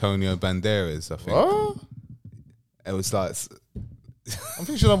Antonio Banderas, I think. What? It was like... I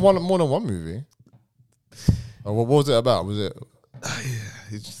think she done more than one movie. Oh, what was it about? Was it...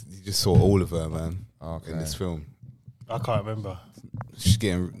 You just saw all of her, man, in this film. I can't remember. She's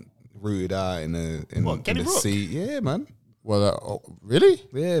getting rooted out in the sea. Yeah, man. Well, really?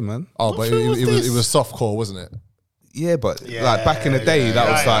 Yeah, man. Oh, but it was softcore, wasn't it? Yeah, but like back in the day, that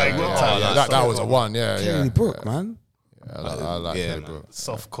was like that was a one. Yeah, Kelly Brook, man. Yeah, I like Kelly Brook.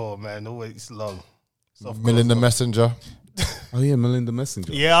 Softcore, man, always long. Melinda Messenger. Oh yeah, Melinda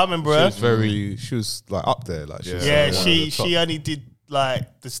Messenger. Yeah, I remember her. She was like up there, like she only did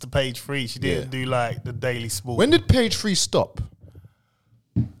like this to Page 3. She didn't do like the Daily Sport. When did Page 3 stop?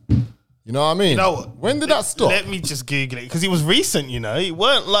 You know what I mean? You know what? When did that stop? Let me just Google it because it was recent. It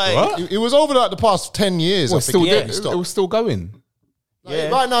weren't like it was over like the past 10 years. It was still going.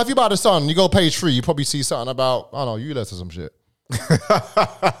 Like, right now, if you buy the Sun, you go Page 3, you probably see something about ULEZ or some shit.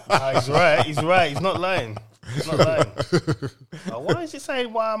 He's right. He's not lying. Why is it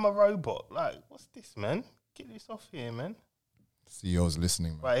saying why I'm a robot? Like, what's this, man? Get this off here, man. CEO's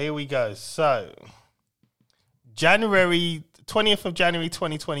listening, man. Right, here we go. So, 20th of January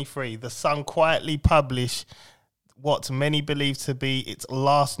 2023, The Sun quietly published what many believe to be its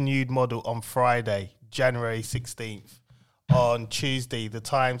last nude model on Friday, January 16th. On Tuesday, The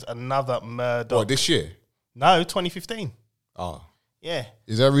Times, another murder. What, this year? No, 2015. Oh. Yeah.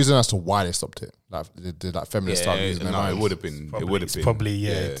 Is there a reason as to why they stopped it? Like, did that feminist start using their minds? It would have been. Probably, it would have been. Probably,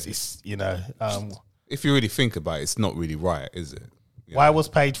 It's if you really think about it, it's not really right, is it? Why was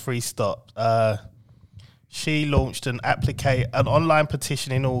Page 3 stopped? She launched an online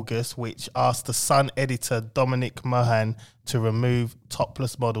petition in August which asked the Sun editor Dominic Mohan to remove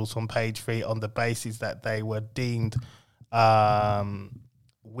topless models from Page 3 on the basis that they were deemed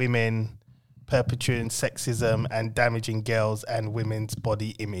women perpetuating sexism and damaging girls' and women's body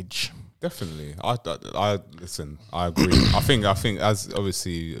image. Definitely. I listen, I agree. I think as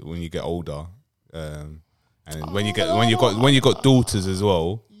obviously when you get older, and when you got daughters as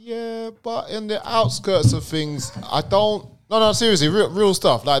well. Yeah, but in the outskirts of things, I don't. No, seriously, real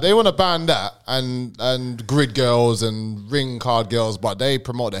stuff. Like they want to ban that and grid girls and ring card girls, but they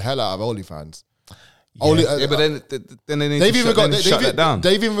promote the hell out of OnlyFans. Yeah, but then they need to shut that down.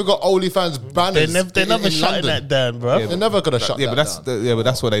 They've even got OnlyFans banners. They're never shutting that down, bro. They're never gonna shut that down. But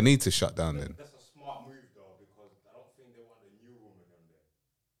that's what they need to shut down then. That's a smart move though, because I don't think they want the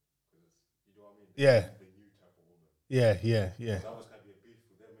Yeah. Yeah.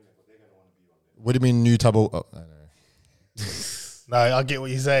 What do you mean new type of? Oh, no. No, I get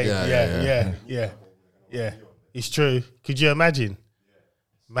what you're saying. Yeah. It's true. Could you imagine?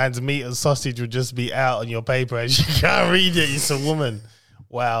 Man's meat and sausage would just be out on your paper and you can't read it. It's a woman.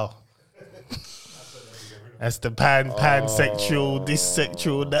 Wow. That's the pansexual, this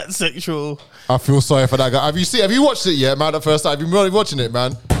sexual, that sexual. I feel sorry for that guy. Have you watched it yet, man? At first time, have you been watching it,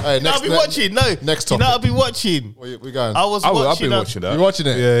 man? Hey, I'll be watching. No, next topic. I'll be watching. Where we going? I've been watching that. You watching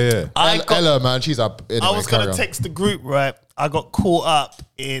it? Yeah. Ella, man, she's up. Anyway, I was gonna text the group, right? I got caught up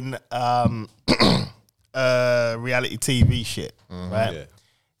in reality TV shit, right? Yeah.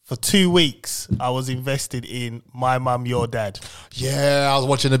 For 2 weeks, I was invested in My Mum, Your Dad. Yeah, I was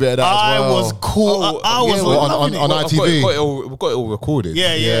watching a bit of that as well. I was cool. I was on ITV. We've got it all recorded.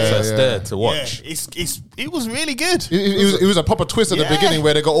 Yeah. So it's there to watch. Yeah. It was really good. It was a proper twist at the beginning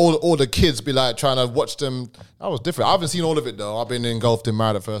where they got all the kids be like trying to watch them. That was different. I haven't seen all of it though. I've been engulfed in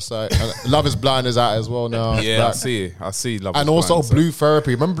Married at First Sight. And Love is Blind is out as well now. Yeah, I see Love is Blind. And also Blue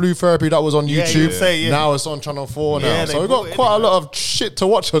Therapy. Remember Blue Therapy that was on YouTube? Yeah. Now it's on Channel 4 now. So we've got quite a lot of shit to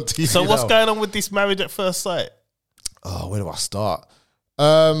watch on TV. So what's going on with this Married at First Sight? Oh, where do I start?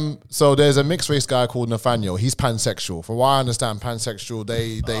 So there's a mixed race guy called Nathaniel. He's pansexual. From what I understand, pansexual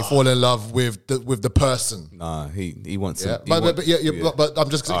they fall in love with the person. Nah, he wants it. Yeah. But I'm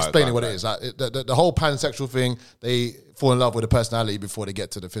just explaining what it is. Like the whole pansexual thing, they fall in love with the personality before they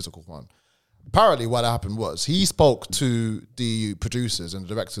get to the physical one. Apparently, what happened was he spoke to the producers and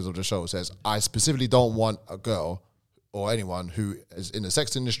the directors of the show. Says, I specifically don't want a girl or anyone who is in the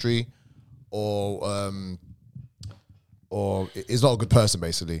sex industry or is not a good person,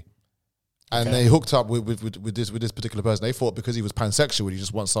 basically. And they hooked up with this particular person. They thought because he was pansexual, he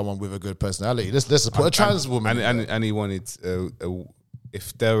just wants someone with a good personality. Let's put a trans woman. And he wanted,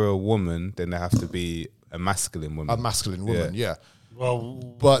 if they're a woman, then they have to be a masculine woman. A masculine woman, yeah.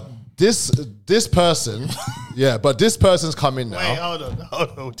 Well, but this person, but this person's coming now. Wait, hold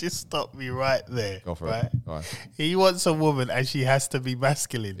on. Just stop me right there. Go for it. Right. He wants a woman and she has to be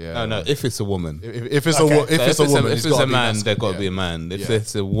masculine. Yeah. No, if it's a woman. If it's a woman, if it's a man, they've got to be a man. If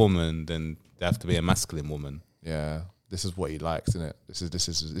it's a woman, then they have to be a masculine woman. Yeah. This is what he likes, isn't it? This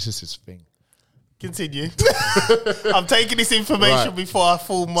is his thing. Continue. I'm taking this information before I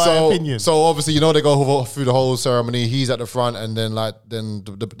form my opinion. So obviously, they go through the whole ceremony. He's at the front, and then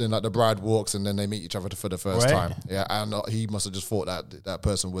the bride walks, and then they meet each other for the first time. Yeah, and he must have just thought that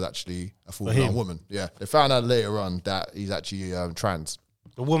person was actually a full-blown woman. Yeah, they found out later on that he's actually trans.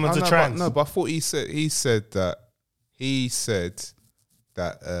 The woman's a trans. But I thought he said that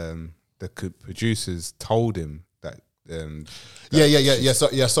the producers told him that.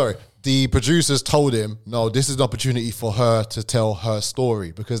 Sorry. The producers told him, no, this is an opportunity for her to tell her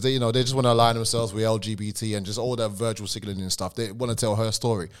story because they just want to align themselves with LGBT and just all that virtual signaling and stuff. They want to tell her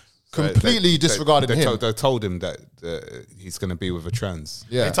story. Completely disregarding him. They told him that he's going to be with a trans.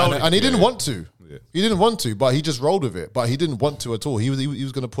 Yeah, and he didn't want to. Yeah. He didn't want to, but he just rolled with it. But he didn't want to at all. He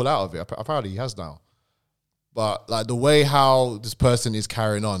was going to pull out of it. Apparently, he has now. But like the way how this person is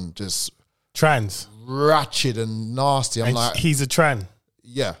carrying on, just trans, ratchet and nasty. I'm like, he's a trans.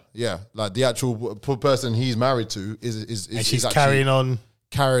 Yeah. Like the actual person he's married to is and she's carrying on.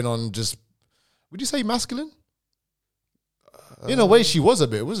 Just, would you say masculine? In a way, she was a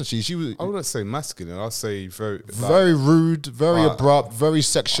bit, wasn't she? She was. I wouldn't say masculine. I'd say very rude, very abrupt, very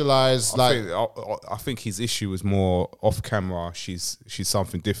sexualized. I think his issue was more off camera. She's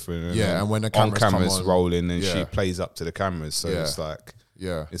something different. And when the camera's rolling and she plays up to the cameras, so it's like,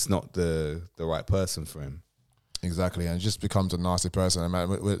 it's not the right person for him. Exactly, and it just becomes a nasty person.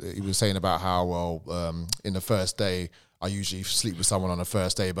 And he was saying about how in the first day, I usually sleep with someone on the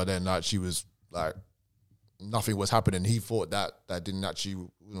first day, but then she was like, nothing was happening. He thought that didn't actually,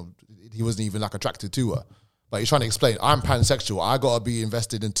 he wasn't even like attracted to her. But he's trying to explain, I'm pansexual. I got to be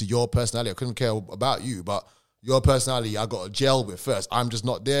invested into your personality. I couldn't care about you, but your personality, I got to gel with first. I'm just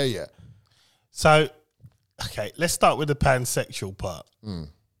not there yet. So, okay, let's start with the pansexual part.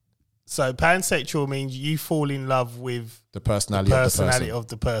 So pansexual means you fall in love with the personality of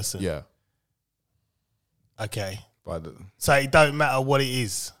the person. Yeah. Okay. So it don't matter what it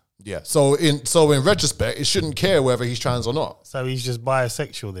is. Yeah. So in retrospect, it shouldn't care whether he's trans or not. So he's just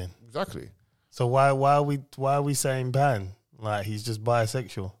bisexual then. Exactly. So why are we saying pan? Like he's just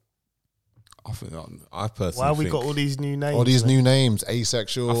bisexual. I personally why have we got all these new names? All these new names,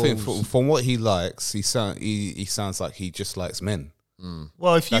 asexual. I think from what he likes, he sounds like he just likes men.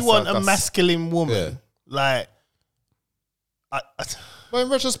 Well, if you want a masculine woman, like But in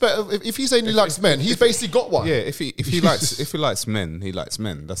retrospect, if he's saying he likes men, he's basically got one. Yeah, if he likes men, he likes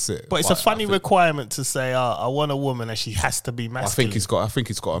men. That's it. But it's a funny requirement to say, I want a woman and she has to be masculine. I think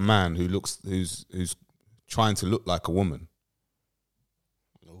he's got a man who's trying to look like a woman.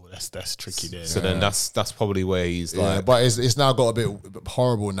 That's tricky there. So then that's probably where he's like. But it's now got a bit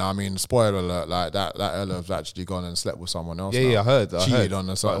horrible now. I mean, spoiler alert, like that Ella's actually gone and slept with someone else. Yeah, I heard. Cheated on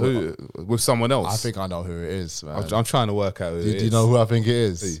us. Who, with someone else? I think I know who it is, man. I'm trying to work out who it is. Do you know who I think it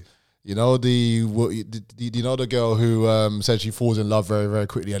is? You know you know the girl who said she falls in love very, very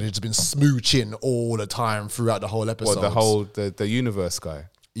quickly and it's been smooching all the time throughout the whole episode. The universe guy.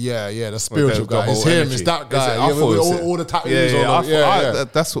 Yeah, the spiritual guy. It's him. It's that guy. All the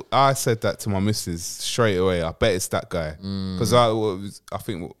tattoos. That's what I said that to my missus straight away. I bet it's that guy because I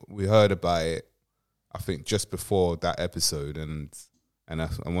think we heard about it. I think just before that episode, and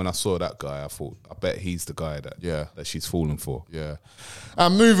when I saw that guy, I thought I bet he's the guy that she's falling for. Yeah.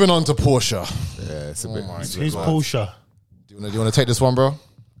 And moving on to Portia. Yeah, it's a bit. Who's Portia? Do you want to take this one, bro?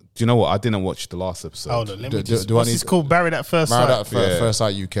 Do you know what? I didn't watch the last episode. Hold on, let me just. What's this called? Married at First Sight. Married at First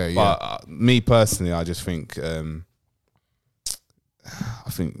Sight UK. Yeah. But me personally, I just think, I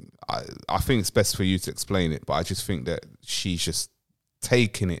think it's best for you to explain it. But I just think that she's just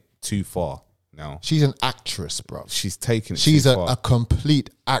taking it too far now. She's an actress, bro. She's taking it. She's too far. a complete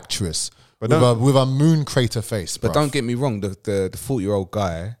actress with a moon crater face. But don't get me wrong. The 40-year-old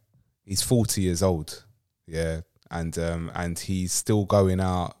guy, he's 40 years old. Yeah. And he's still going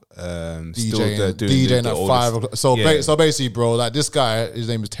out, DJing at 5 o'clock. So basically, bro, like this guy, his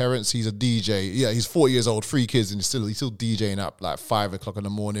name is Terrence. He's a DJ. Yeah, he's 40 years old, 3 kids, and he's still DJing up like 5 o'clock in the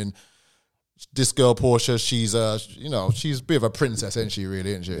morning. This girl Portia, she's she's a bit of a princess, isn't she?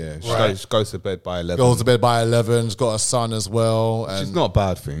 Really, isn't she? Yeah, she goes to bed by 11. Goes to bed by 11. She's got a son as well. And she's not a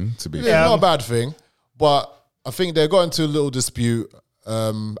bad thing to be. Yeah, not a bad thing. But I think they got into a little dispute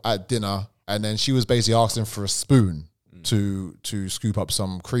at dinner. And then she was basically asking for a spoon to scoop up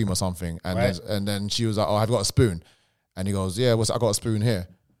some cream or something. And then she was like, "Oh, I've got a spoon." And he goes, "Yeah, I got a spoon here."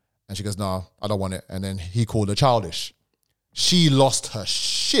 And she goes, "No, I don't want it." And then he called her childish. She lost her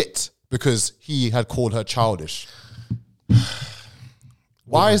shit because he had called her childish.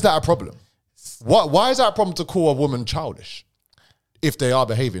 Why is that a problem? Why is that a problem to call a woman childish if they are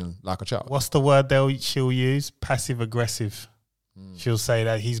behaving like a child? What's the word she'll use? Passive aggressive. She'll say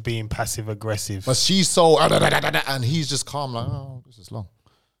that he's being passive aggressive, but she's so and he's just calm, like, oh, this is long.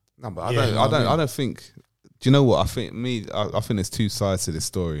 No, but I don't think. Do you know what I think? I think there's two sides to this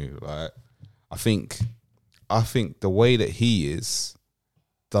story. Right? I think the way that he is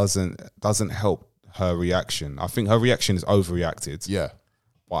doesn't help her reaction. I think her reaction is overreacted. Yeah,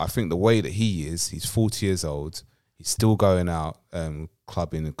 but I think the way that he's 40 years old. He's still going out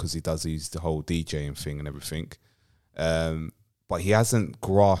clubbing because he does the whole DJing thing and everything. But he hasn't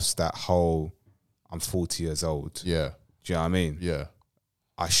grasped that whole, I'm 40 years old. Yeah. Do you know what I mean? Yeah.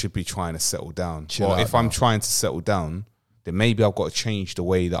 I should be trying to settle down. Or if I'm trying to settle down, then maybe I've got to change the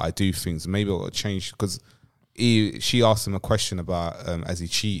way that I do things. Maybe I've got to change, because she asked him a question about has he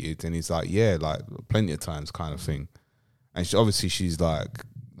cheated? And he's like, yeah, like plenty of times kind of thing. And she's like...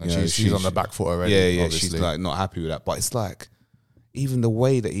 She's on the back foot already. Yeah, obviously. She's like not happy with that. But it's like, even the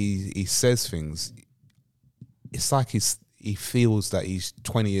way that he says things, it's like he feels that he's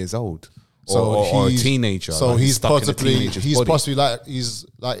 20 years old or a teenager. So like he's possibly body. he's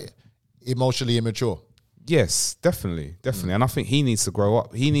emotionally immature. Yes, definitely. And I think he needs to grow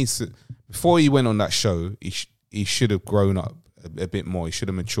up. He needs to, before he went on that show, he should have grown up a bit more. He should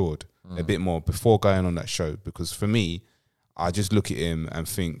have matured a bit more before going on that show. Because for me, I just look at him and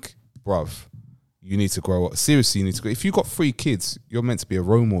think, bruv, you need to grow up. Seriously, you need to grow. If you've got 3 kids, you're meant to be a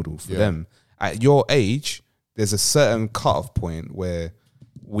role model for them. At your age, there's a certain cut-off point where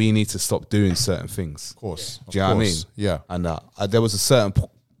we need to stop doing certain things. Of course. Do you know what I mean? Yeah. And there was a certain...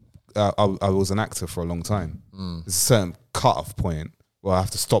 I was an actor for a long time. There's a certain cut-off point where I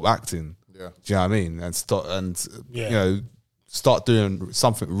have to stop acting. Yeah. Do you know what I mean? And start doing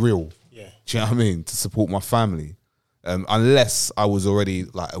something real. Yeah. Do you know what I mean? To support my family. Unless I was already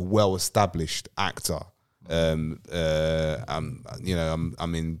like a well-established actor. I'm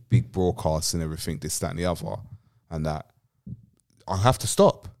in big broadcasts and everything, this, that, and the other, and that I have to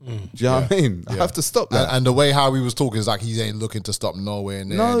stop. Do you know what I mean? I have to stop that. And the way how he was talking is like he ain't looking to stop nowhere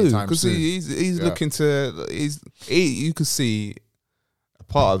near anytime because soon. he's looking to. You could see a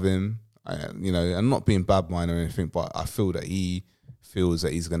part of him, and not being bad mind or anything, but I feel that he feels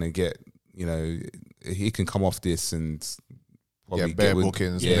that he's gonna get, he can come off this and probably bare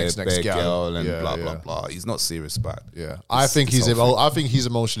bookings, next bare girl, and blah blah. He's not serious about it. Yeah, I think he's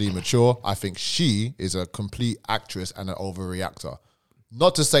emotionally immature. I think she is a complete actress and an overreactor.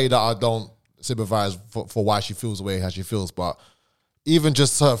 Not to say that I don't sympathize for why she feels the way how she feels, but even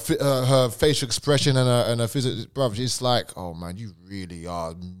just her facial expression and her physics, bruv, it's like, oh man, you really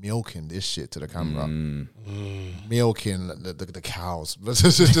are milking this shit to the camera, milking the cows,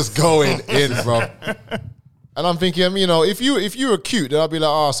 just going in, bro. And I'm thinking, if you were cute, then I'd be like,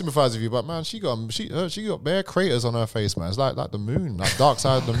 I sympathize with you. But man, she got bare craters on her face, man. It's like the moon, like dark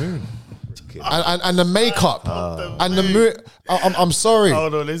side of the moon. And the makeup and the moon. I'm sorry.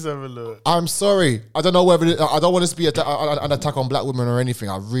 Hold on, let's have a look. I'm sorry. I don't know whether I don't want this to be an attack on black women or anything.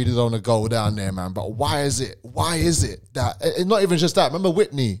 I really don't want to go down there, man. But why is it? Why is it that it's not even just that? Remember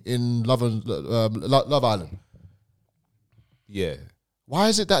Whitney in Love Island? Yeah. Why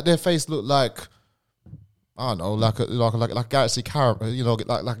is it that their face look like, I don't know, like a galaxy caramel,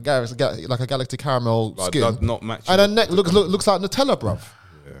 like a galaxy caramel skin, not matching, and her neck looks like Nutella, bruv.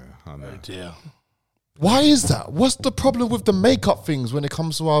 I know. Oh dear. Why is that? What's the problem with the makeup things when it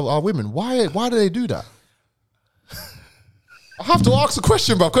comes to our women? Why do they do that? I have to ask a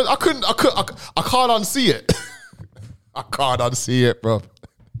question, bro. Cause I can't unsee it. I can't unsee it, bro.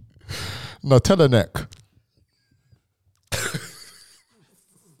 Nutella neck.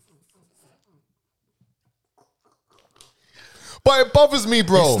 But it bothers me,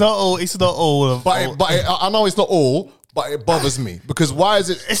 bro. It's not all. I know it's not all. But it bothers me because why is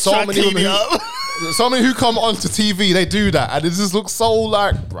it so many women who come onto TV, they do that and it just looks so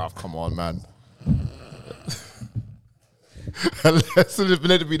like, bruv, come on, man. Unless it's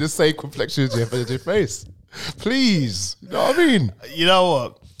meant to be the same complexion as your face, please. You know what I mean? You know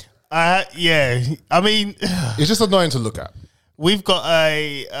what? I mean, it's just annoying to look at. We've got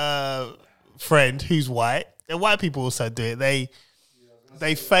a friend who's white, and white people also do it.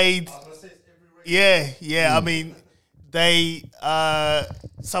 They fade. Yeah. I mean. They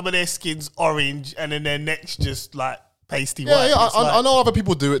some of their skin's orange and then their neck's just like pasty white. Yeah, I know other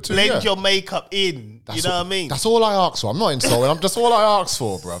people do it too. Blend your makeup in. You know what I mean? That's all I ask for. I'm not insulting. I'm just all I ask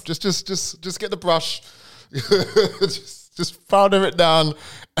for, bro. Just get the brush, just powder it down,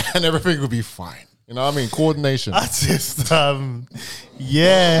 and everything will be fine. You know what I mean? Coordination. I just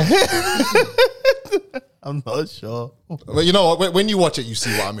yeah. I'm not sure. But you know what? When you watch it, you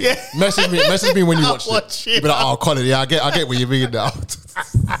see what I mean. Yeah. Message me when you watch it. You'll be like, oh, Colin, yeah, I get what you mean now.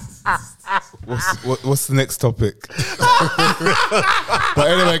 What's the next topic? But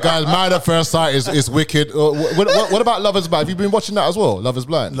anyway, guys, Married at First Sight is wicked. What about Love Is Blind? Have you been watching that as well? Love Is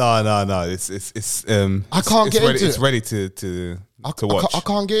Blind. No. It's I can't get into it. It's ready to watch. I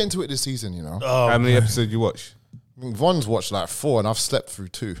can't get into it this season. You know. How many episodes you watch? Von's watched like 4, and I've slept through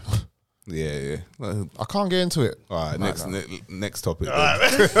 2. Yeah. I can't get into it. All right, next topic.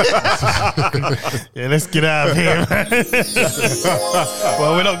 Yeah, let's get out of here, man.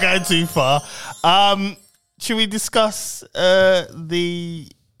 Well, we're not going too far. Should we discuss the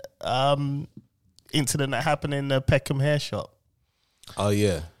incident that happened in the Peckham hair shop? Oh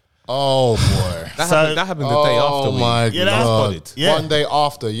yeah. Oh boy. That happened the day after. Oh my god. Yeah. One day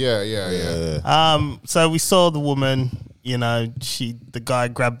after. Yeah. So we saw the woman. You know, the guy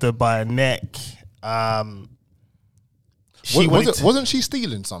grabbed her by her neck. Wasn't she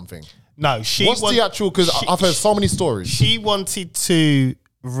stealing something? No, What's the actual? Because I've heard so many stories. She wanted to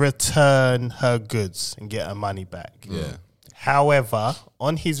return her goods and get her money back. Yeah. However,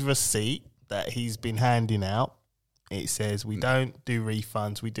 on his receipt that he's been handing out, it says we don't do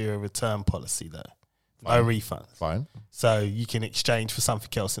refunds. We do a return policy though. No refunds. Fine. So you can exchange for something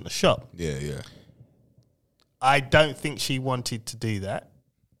else in the shop. Yeah. I don't think she wanted to do that.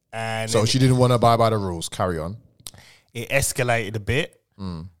 And so she didn't want to abide by the rules. Carry on. It escalated a bit.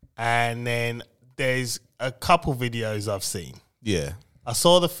 And then there's a couple videos I've seen. Yeah. I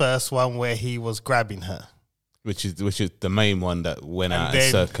saw the first one where he was grabbing her. Which is the main one that went out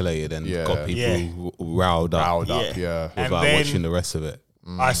and circulated and got people riled up. Yeah. Without watching the rest of it.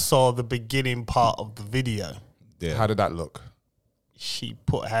 I saw the beginning part of the video. Yeah. How did that look? She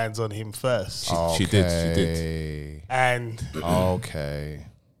put hands on him first. She did. And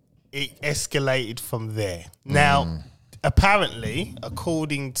it escalated from there. Now, apparently,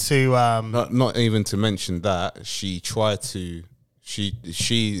 according to not even to mention that, she tried to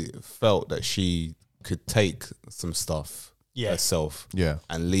she felt that she could take some stuff herself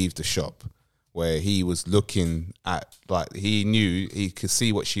and leave the shop, where he was looking at, like, he knew he could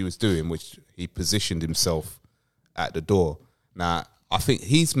see what she was doing, which he positioned himself at the door. Now, I think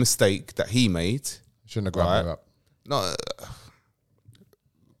his mistake that he made... Shouldn't have grabbed her up. No,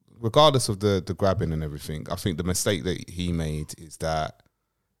 regardless of the grabbing and everything, I think the mistake that he made is that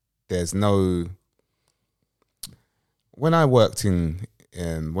there's no. When I worked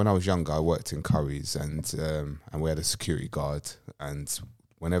when I was younger, I worked in Curry's, and we had a security guard, and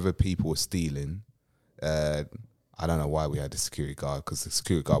whenever people were stealing, I don't know why we had a security guard, because the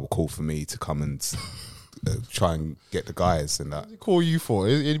security guard would call for me to come and try and get the guys and that. What did he call you for?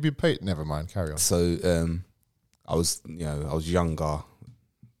 He'd be paid. Never mind. Carry on. So I was younger,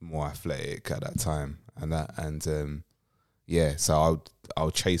 more athletic at that time, so I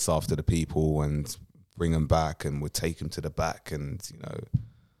would chase after the people and bring them back, and would take them to the back, and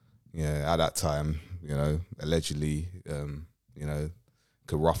at that time, allegedly,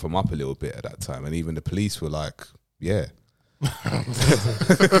 could rough them up a little bit at that time, and even the police were like, yeah. Because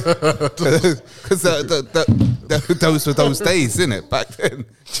those were those days, isn't it? Back then,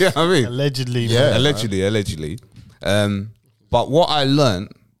 do you know what I mean? Allegedly, yeah, allegedly. But what I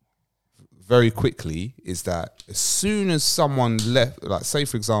learned very quickly is that as soon as someone left, like say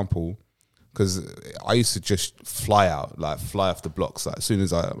for example, because I used to just fly off the blocks. Like as soon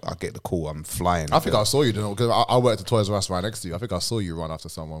as I get the call, I'm flying. I think I saw you, because I worked at Toys R Us right next to you. I think I saw you run after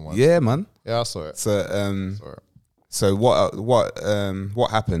someone once. Yeah, man. Yeah, I saw it. So what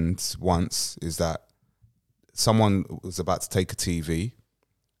happened once is that someone was about to take a TV.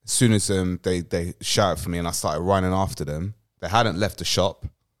 As soon as they shouted for me and I started running after them, they hadn't left the shop.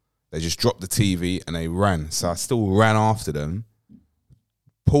 They just dropped the TV and they ran. So I still ran after them,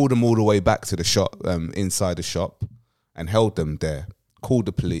 pulled them all the way back to the shop, inside the shop, and held them there. Called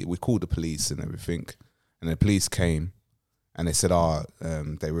the police. We called the police and everything, and the police came, and they said,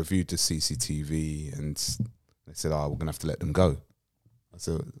 they reviewed the CCTV, and they said, we're gonna have to let them go. I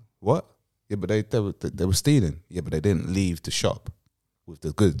said, what? Yeah, but they were stealing. Yeah, but they didn't leave the shop with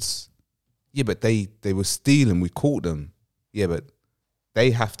the goods. Yeah, but they were stealing. We caught them. Yeah, but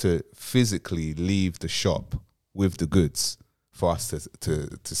they have to physically leave the shop with the goods for us to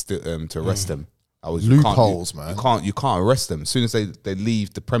arrest them. Loopholes, man. You can't arrest them as soon as they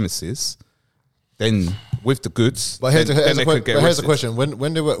leave the premises. Then with the goods, but here's the question: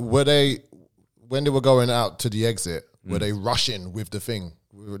 when they were going out to the exit, were they rushing with the thing?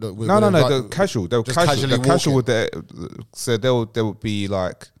 No, they're casual. They were casual. They're casual with their. So there would be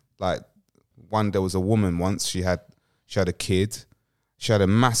like one. There was a woman once. She had a kid. She had a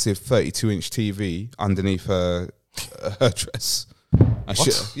massive 32-inch TV underneath her dress.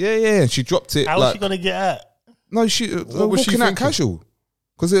 And she dropped it. How was she gonna get out? No, what was she out casual.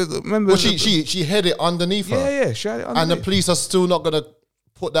 Because remember, she had it underneath her. Yeah, she had it underneath. And the police are still not gonna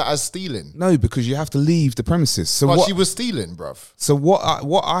put that as stealing. No, because you have to leave the premises. So but she was stealing, bruv. So what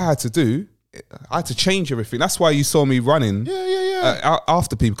I had to do, I had to change everything. That's why you saw me running.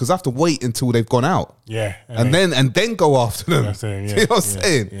 After people, because I have to wait until they've gone out. Yeah, and then go after them. You know what I'm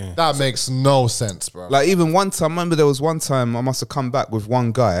saying? Yeah. That makes no sense, bro. Like even one time, I remember there was one time I must have come back with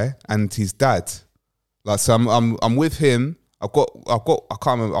one guy and his dad. Like so, I'm with him. I've got I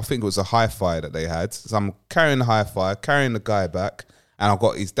can't remember. I think it was a hi-fi that they had. So I'm carrying the hi-fi, carrying the guy back, and I've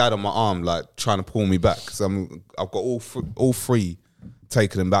got his dad on my arm, like trying to pull me back. So I've got all three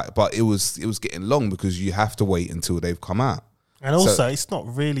taking them back, but it was getting long because you have to wait until they've come out. And also, it's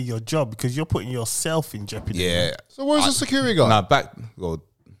not really your job because you're putting yourself in jeopardy. Yeah. So where's the security guy?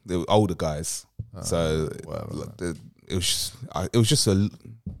 They were older guys. It was just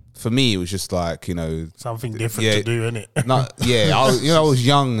for me, it was just like, something different to do, innit? I was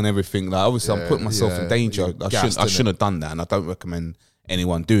young and everything. Like obviously, I'm putting myself in danger. I shouldn't have done that, and I don't recommend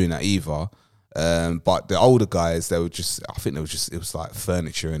anyone doing that either. But the older guys, they were just. I think it was like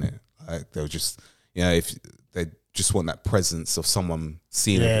furniture, innit? Like they were just, if they just want that presence of someone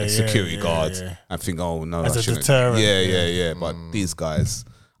seeing a security guard and think, oh no, as I a shouldn't. deterrent. But these guys,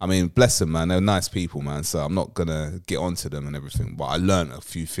 I mean, bless them, man. They're nice people, man. So I'm not gonna get onto them and everything. But I learned a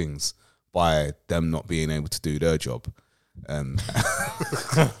few things by them not being able to do their job. But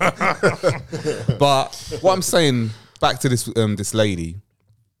what I'm saying, back to this lady,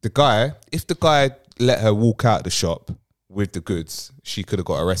 if the guy let her walk out the shop with the goods, she could have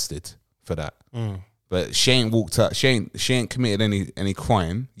got arrested for that. But she ain't walked out. She ain't committed any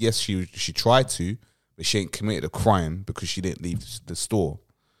crime. Yes, she tried to, but she ain't committed a crime because she didn't leave the store.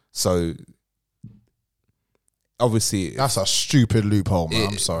 So obviously, that's a stupid loophole,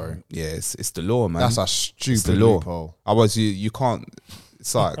 man. I'm sorry. Yeah, it's the law, man. That's a stupid loophole. Otherwise, you can't.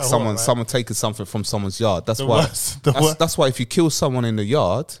 It's like someone taking something from someone's yard. That's why. That's why if you kill someone in the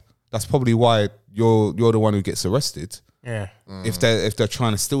yard, that's probably why you're the one who gets arrested. Yeah. If they're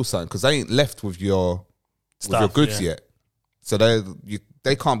trying to steal something, because they ain't left with your goods yet, so they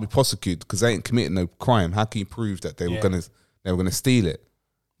can't be prosecuted because they ain't committed no crime. How can you prove that they were gonna steal it?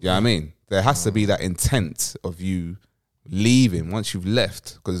 You know what I mean? There has to be that intent of you leaving once you've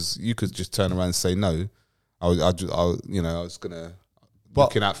left, because you could just turn around and say no. I was gonna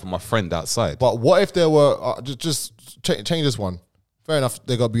looking out for my friend outside. But what if there were just change this one? Fair enough,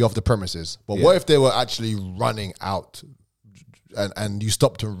 they got to be off the premises. But what if they were actually running out, and you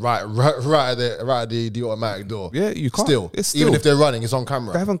stopped them right at the automatic door? Yeah, you can't. It's still, even if they're running, it's on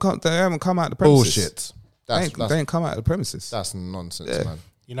camera. They haven't come out the premises. Bullshit. They ain't come out of the premises. That's nonsense, man.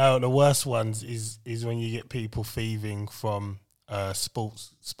 You know, the worst ones is when you get people thieving from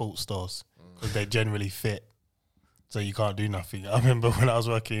sports stores, because they generally fit, so you can't do nothing. I remember when I was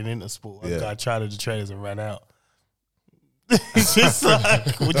working in Intersport, one guy tried the trainers and ran out. It's just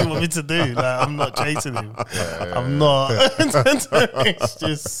like, what do you want me to do? Like, I'm not chasing him. I'm not. It's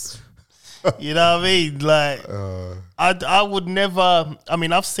just, you know what I mean? Like, I would never. I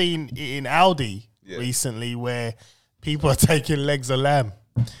mean, I've seen it in Aldi recently where people are taking legs of lamb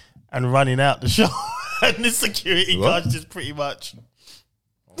and running out the shop, and the security guards just pretty much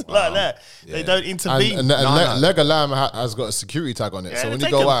like that. Yeah. They don't intervene. And leg of lamb has got a security tag on it, so when you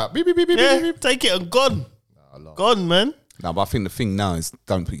go out, beep, beep, beep, beep, beep. Take it and gone. Gone, man. No, but I think the thing now is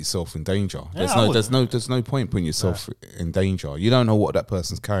don't put yourself in danger. There's no point putting yourself in danger. You don't know what that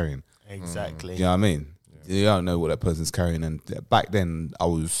person's carrying. Exactly. You know what I mean? Yeah. You don't know what that person's carrying. And back then, I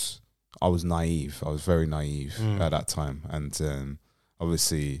was naive. I was very naive at that time, and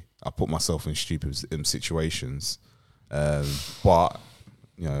obviously, I put myself in stupid situations. But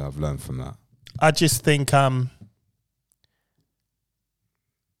you know, I've learned from that. I just think,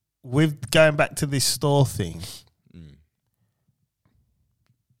 with going back to this store thing.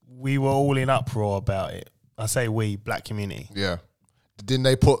 We were all in uproar about it. I say we, black community. Yeah. Didn't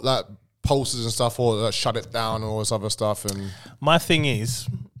they put like posters and stuff or shut it down and all this other stuff? And my thing is,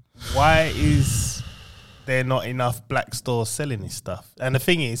 why is there not enough black stores selling this stuff? And the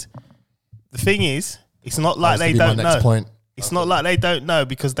thing is, it's not like they don't know. It's not like they don't know,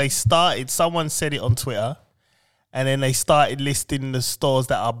 because someone said it on Twitter, and then they started listing the stores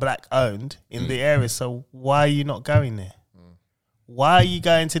that are black owned in the area. So why are you not going there? Why are you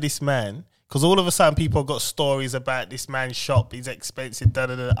going to this man? Because all of a sudden people have got stories about this man's shop. He's expensive. Da,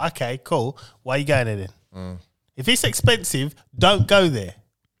 da, da. Okay, cool. Why are you going there then? If it's expensive, don't go there.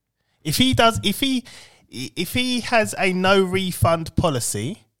 If he has a no refund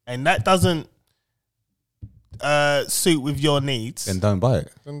policy and that doesn't suit with your needs, then don't buy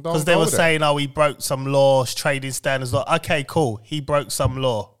it. Because they were saying, he broke some laws, trading standards law. Okay, cool. He broke some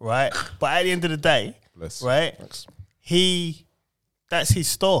law, right? But at the end of the day, right? Thanks. That's his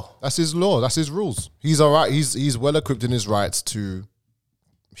store. That's his law. That's his rules. He's all right. He's well equipped in his rights to.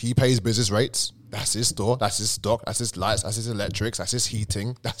 He pays business rates. That's his store. That's his stock. That's his lights. That's his electrics. That's his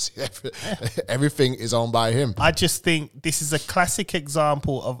heating. That's everything is owned by him. I just think this is a classic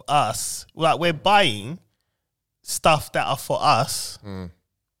example of us. Like, we're buying stuff that are for us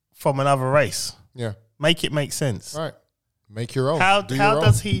from another race. Yeah, make it make sense. Right. Make your own. How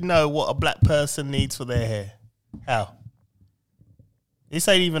does he know what a black person needs for their hair? How? This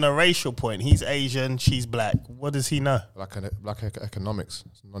ain't even a racial point. He's Asian, she's black. What does he know? Black economics.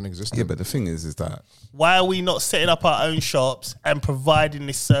 It's non-existent. Yeah, but the thing is that... Why are we not setting up our own shops and providing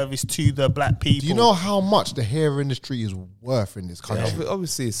this service to the black people? Do you know how much the hair industry is worth in this country? Yeah.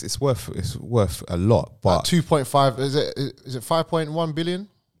 Obviously, it's worth a lot, but... Like 2.5, is it 5.1 billion?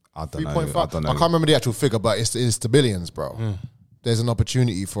 I don't know. 3.5? I can't remember the actual figure, but it's the billions, bro. There's an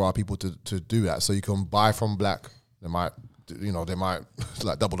opportunity for our people to do that. So you can buy from black. They might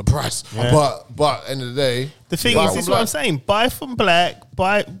like double the price. Yeah. But end of the day, the thing is, this is what I'm saying. Buy from black.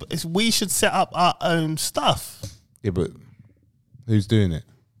 We should set up our own stuff. Yeah, but who's doing it?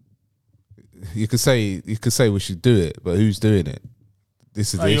 You could say we should do it, but who's doing it?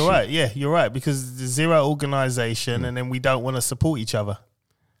 This is the issue. You're right. Yeah, you're right, because there's zero organisation, and then we don't want to support each other.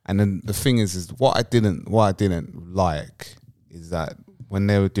 And then the thing is what I didn't like is that when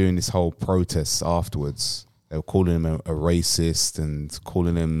they were doing this whole protest afterwards, they were calling him a racist and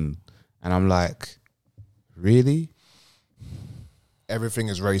calling him, and I'm like, really? Everything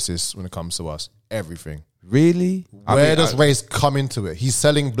is racist when it comes to us. Everything. Really? Where does race come into it? He's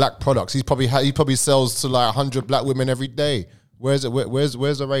selling black products. He probably sells to like 100 black women every day. Where's it? Where's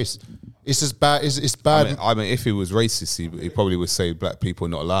the race? It's just bad. It's bad. I mean, if he was racist, he probably would say black people are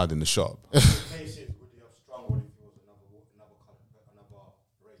not allowed in the shop.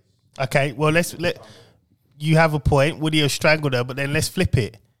 Okay, well you have a point. Would he have strangled her? But then let's flip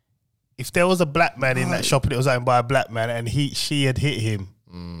it. If there was a black man in that shop and it was owned by a black man and she had hit him,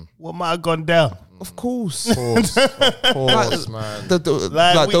 what might have gone down? Of course, man.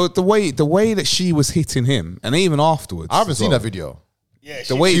 The way that she was hitting him, and even afterwards, I haven't seen that video. Yeah,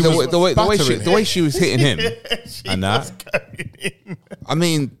 the way she was hitting him, and that. I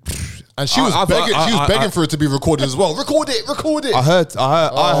mean, and she was begging for it to be recorded as well. Record it. I heard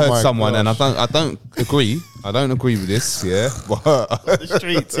someone, and I don't agree. I don't agree with this. Yeah, the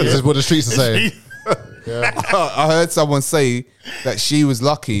streets. This is what the streets are saying. Yeah. I heard someone say that she was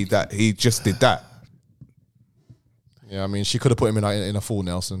lucky that he just did that. Yeah, I mean, she could have put him in a full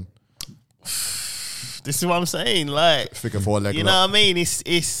Nelson. This is what I'm saying. Like, figure four leg. You know what I mean? It's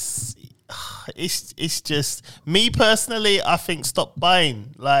just me personally. I think stop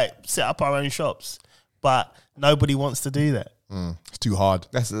buying. Like, set up our own shops, but nobody wants to do that. It's too hard.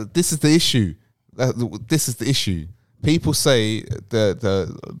 This is the issue. This is the issue. People say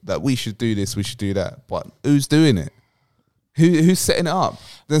that we should do this, we should do that, but who's doing it? Who's setting it up?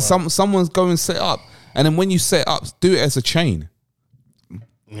 Then someone's going to set it up, and then when you set it up, do it as a chain.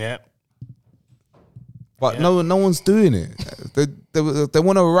 Yeah. But no one's doing it. They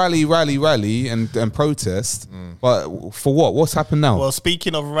want to rally and protest. But for what? What's happened now? Well,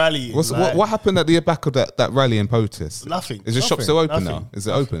 speaking of rallying, what happened at the back of that rally and protest? Nothing. Is the shop still open now? Is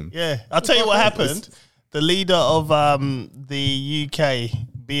it open? Yeah, I'll tell you what happened. The leader of the UK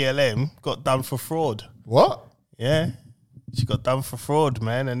BLM got done for fraud. What? Yeah, she got done for fraud,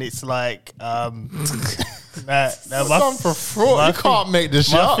 man, and it's like done for fraud. You can't make this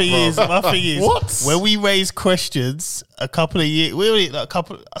shit up, bro. My thing is, what? When we raised questions a couple of years,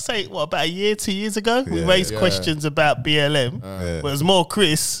 about a year, 2 years ago, we raised questions about BLM. But it was more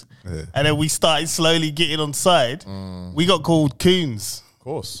Chris, and then we started slowly getting on side. We got called coons, of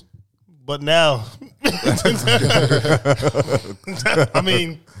course. But now, I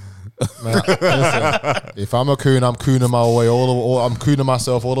mean. Man, listen, if I'm a coon, I'm cooning my way I'm cooning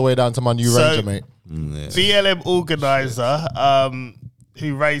myself all the way down to my new Ranger, mate. BLM organizer,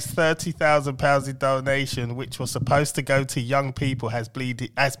 who raised £30,000 in donation, which was supposed to go to young people, has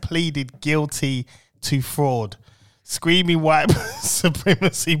pleaded guilty to fraud. Screaming white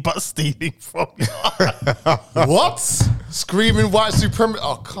supremacy, but stealing from you. What? Screaming white supremacy?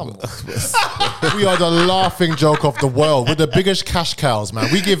 Oh, come on. We are the laughing joke of the world. We're the biggest cash cows, man.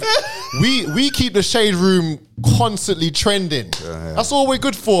 We keep the shade room constantly trending. That's all we're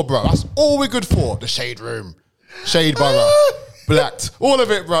good for, bro. That's all we're good for. The shade room. Shade borough. Blacked. All of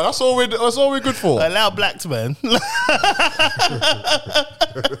it, bro. That's all we're good for. Allow blacked, man.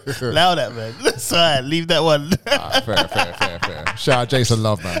 Allow that, man. That's all right. Leave that one. Fair. Shout out Jason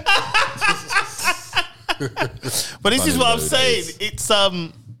Love, man. But this is what I'm saying. It's you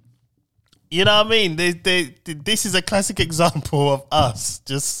know what I mean? This is a classic example of us.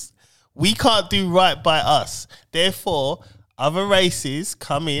 We can't do right by us. Therefore, other races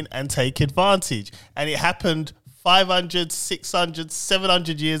come in and take advantage. And it happened 500, 600,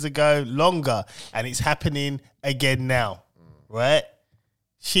 700 years ago, longer. And it's happening again now, right?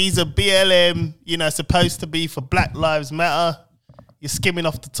 She's a BLM, supposed to be for Black Lives Matter. You're skimming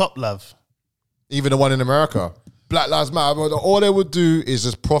off the top, love. Even the one in America. Black Lives Matter, all they would do is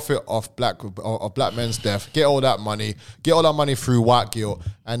just profit off black men's death, get all that money through white guilt,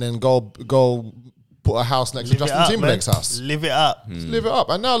 and then go put a house next to Justin Timberlake's house. Live it up. Live it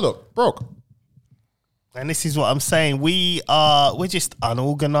up. And now look, broke. And this is what I'm saying. We're just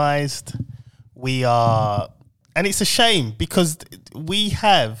unorganized. And it's a shame because we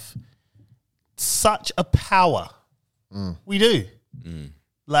have such a power. We do.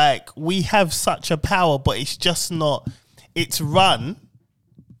 Like, we have such a power, but it's just not, it's run.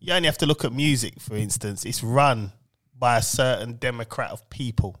 You only have to look at music, for instance. It's run by a certain democrat of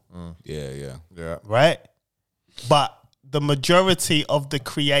people. Yeah. Right? But the majority of the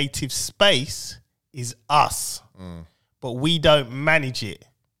creative space is us. But we don't manage it.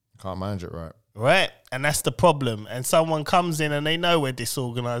 Can't manage it right. Right? And that's the problem. And someone comes in and they know we're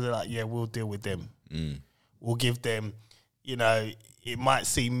disorganized. They're like, yeah, we'll deal with them. We'll give them, it might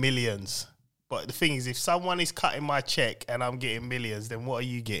seem millions. But the thing is, if someone is cutting my check and I'm getting millions, then what are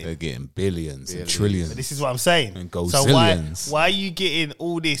you getting? They're getting billions and trillions. But this is what I'm saying. And gazillions. So why are you getting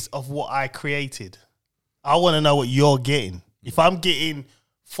all this of what I created? I want to know what you're getting. If I'm getting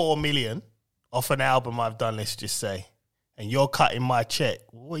 4 million off an album I've done, let's just say, and you're cutting my check,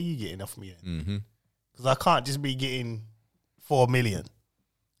 what are you getting off me? Because I can't just be getting 4 million.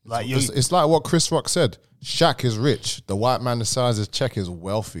 Like it's like what Chris Rock said. Shaq is rich. The white man that signs his check is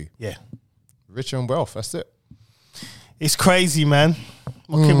wealthy. Yeah. Rich and wealth. That's it. It's crazy, man.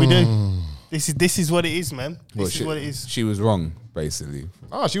 What can we do? This is what it is, man. This is what it is. She was wrong, basically.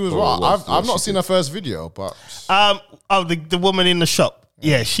 Oh, she was wrong. I've not seen her first video, but the woman in the shop.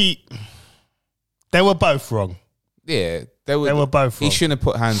 Yeah, they were both wrong. Yeah, they were both wrong. He shouldn't have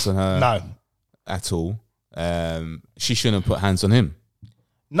put hands on her. No. At all. She shouldn't have put hands on him.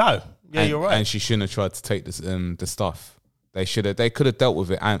 No. Yeah, you're right. And she shouldn't have tried to take this the stuff. They could have dealt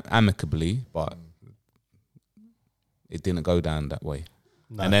with it amicably, but it didn't go down that way.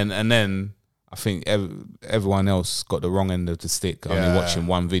 No. And then I think everyone else got the wrong end of the stick. Only watching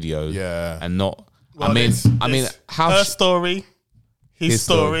one video, and not. Well, I mean, how her story, his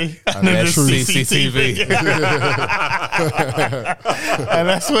story, and then the CCTV. And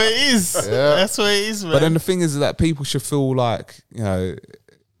that's what it is. Yeah. That's what it is, man. But then the thing is that people should feel like, you know,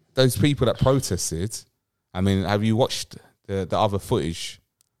 those people that protested. I mean, have you watched the other footage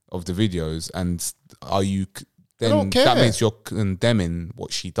of the videos? And are you then? That means you're condemning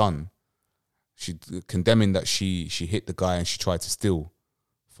what she done. She condemning that she hit the guy and she tried to steal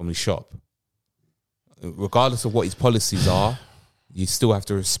from the shop. Regardless of what his policies are, you still have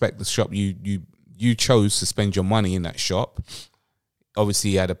to respect the shop. You chose to spend your money in that shop.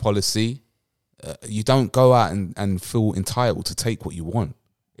 Obviously, he had a policy. You don't go out and feel entitled to take what you want.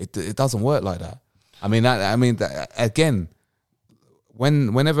 It doesn't work like that. I mean, again,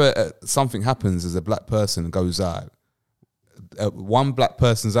 whenever something happens as a black person goes out, one black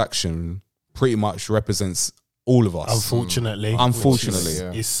person's action pretty much represents all of us. Unfortunately,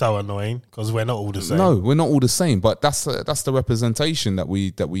 it's so annoying because we're not all the same. No, we're not all the same. But that's the representation that we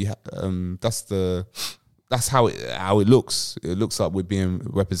that's how it looks. It looks like we're being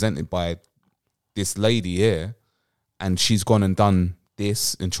represented by this lady here, and she's gone and done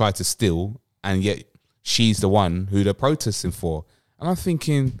this and tried to steal, and yet she's the one who they're protesting for. And I'm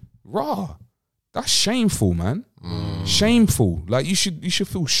thinking, rah, that's shameful, man. Shameful. Like you should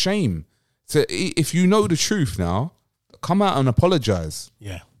feel shame. So if you know the truth now, come out and apologize.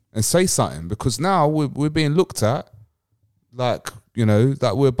 Yeah. And say something, because now we're being looked at like, you know,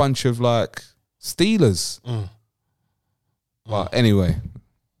 that we're a bunch of like stealers. But anyway,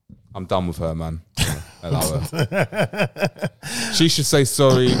 I'm done with her, man. I love her. She should say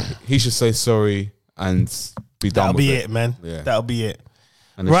sorry. He should say sorry and be done with it. That'll be it, man. Yeah. That'll be it.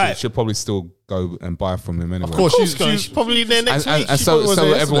 And she'll probably still go and buy from him anyway. Of course, she's probably there next week. And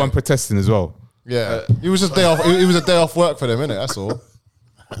so everyone protesting as well. Yeah, it was just day off. It was a day off work for them, innit? That's all.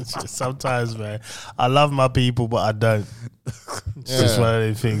 Sometimes, man, I love my people, but I don't. It's just one of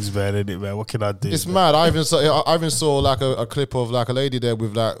those things, man, isn't it, man? What can I do? It's mad. I even saw like a clip of like a lady there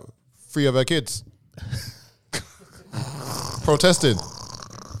with like 3 of her kids protesting.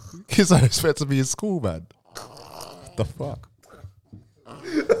 Kids are expected to be in school, man. What the fuck?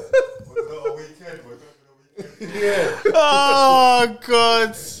 Oh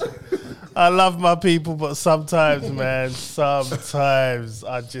God, I love my people, but sometimes, man, I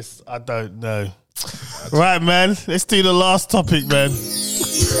don't know. Right, man, let's do the last topic, man.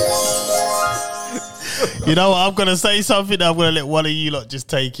 You know what? I'm gonna say something. I'm gonna let one of you lot just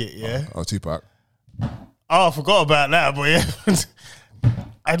take it. Yeah. Oh, Tupac. Oh, I forgot about that, but yeah.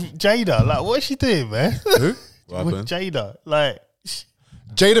 And Jada, like, what is she doing, man? Who? With Jada, like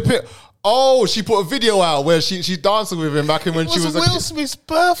Jada Pitt. Oh, she put a video out where she dancing with him back in when she was Will Smith's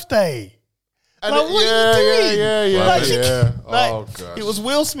birthday. And like, what are you doing? Yeah. Oh, gosh. It was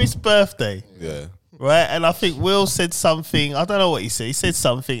Will Smith's birthday. Yeah. Right? And I think Will said something. I don't know what he said. He said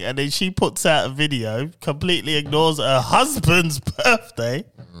something. And then she puts out a video, completely ignores her husband's birthday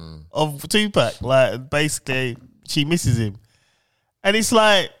of Tupac. Like, basically, she misses him. And it's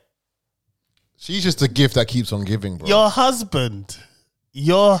like... She's just a gift that keeps on giving, bro. Your husband.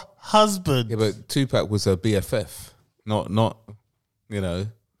 Yeah, but Tupac was a BFF. Not, you know...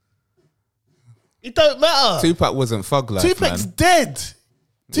 It don't matter. Tupac wasn't thug life, Tupac's man. dead.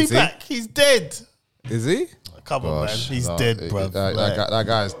 Tupac, he's dead. Is he? Come on, man. He's dead, bro. That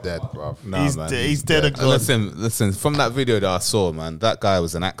guy's dead, bro. Nah, he's dead and gone. Listen. From that video that I saw, man, that guy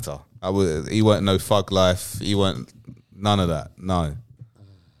was an actor. He weren't no thug life. He weren't none of that. No.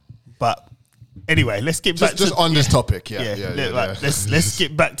 But anyway, let's get back just on this topic. Let's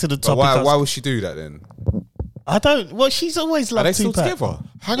get back to the topic. Why would she do that then? I don't. Well, she's always loved Tupac. Are they still together?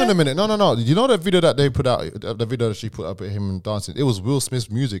 Hang on a minute. No. You know that video that they put out, the video that she put up at him dancing? It was Will Smith's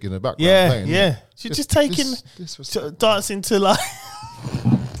music in the background playing. Yeah. She's just taking, dancing to like...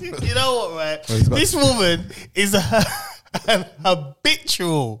 You know what, right? This woman is an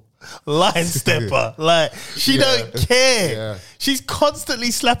habitual line stepper. Like, she don't care. Yeah. She's constantly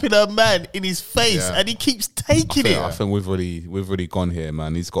slapping her man in his face and he keeps taking it. I think we've already gone here,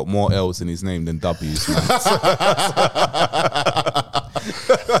 man. He's got more L's in his name than W's, man.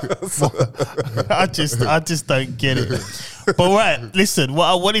 I just don't get it. But right, listen, what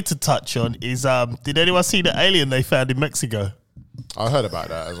I wanted to touch on is did anyone see the alien they found in Mexico? I heard about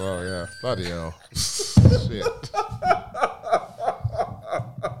that as well, yeah. Bloody hell. Shit.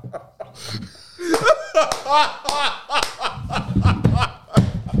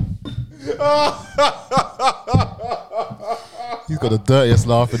 He's got the dirtiest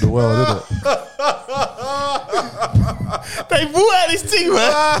laugh in the world, isn't it? They brought out this thing,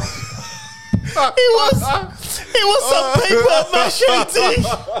 man. It was some paper mache thing.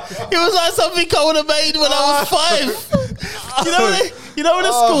 It was like something I would have made when I was 5. You know in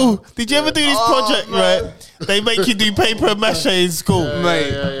the school, did you ever do this project, right? They make you do paper and mache in school.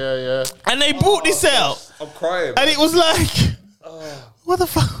 Mate. Yeah. And they brought this out. I'm crying. And it was like, what the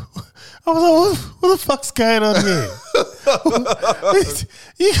fuck? I was like, what the fuck's going on here?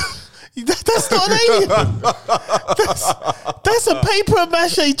 That's not an alien. That's a paper and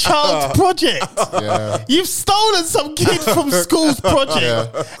mache child's project. Yeah. You've stolen some kid from school's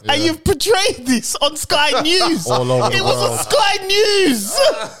project and you've portrayed this on Sky News. All over the It was world. on Sky News.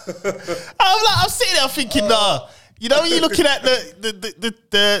 I'm sitting there thinking, nah. You know when you're looking at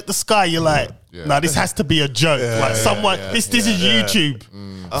the sky, you're like, nah, this has to be a joke. Like someone, this is YouTube.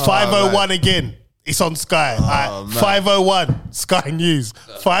 501 again. It's on Sky. 501, Sky News.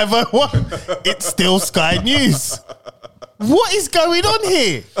 501, it's still Sky News. What is going on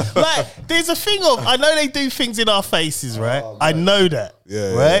here? Like, there's a thing of, I know they do things in our faces, right? I know that,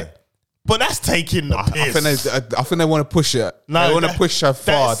 right? But that's taking the piss. I think they want to push it. No, they want to push how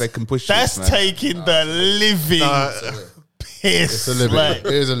far they can push it. That's taking the living piss. It's a liberty. Like,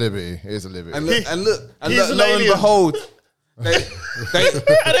 It is a liberty. It is a liberty. And look, Here's an lo and alien. behold, they and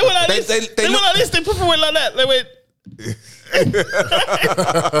they went like this. They went like this. They probably went like that. They went.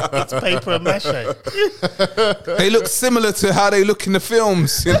 It's paper and mache. they look similar to how they look in the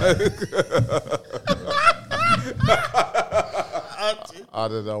films. You know? I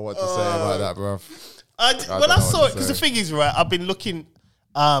don't know what to say about that, bro. When I saw it, because the thing is, right, I've been looking.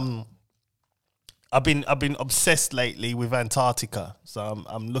 I've been obsessed lately with Antarctica, so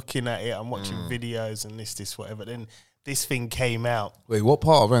I'm looking at it. I'm watching videos and this whatever. Then this thing came out. Wait, what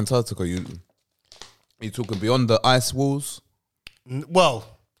part of Antarctica are you talking beyond the ice walls? Well,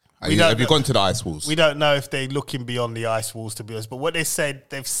 Have you gone to the ice walls? we don't know if they're looking beyond the ice walls, to be honest. But what they've said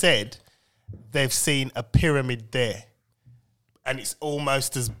they've seen a pyramid there, and it's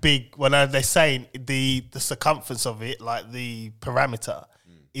almost as big. Well, no, they're saying the circumference of it, like the parameter,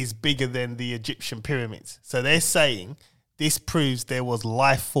 is bigger than the Egyptian pyramids. So they're saying this proves there was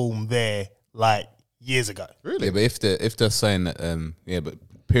life form there, like years ago. Really? Yeah, but if they're saying that, but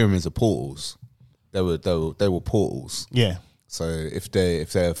pyramids are portals. They were portals. Yeah. So if they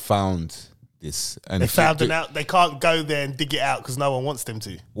have found this, and They found it out. They can't go there and dig it out because no one wants them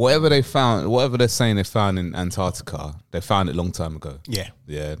to. whatever they found, whatever they're saying they found in Antarctica, they found it a long time ago. Yeah.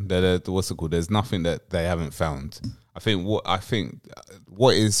 Yeah. What's it called? There's nothing that they haven't found. I think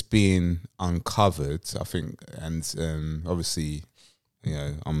what is being uncovered, and obviously, you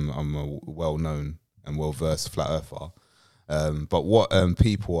know, I'm a well-known and well-versed flat earther. But what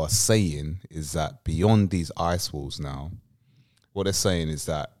people are saying is that beyond these ice walls now, what they're saying is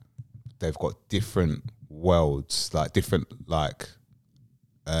that they've got different worlds, the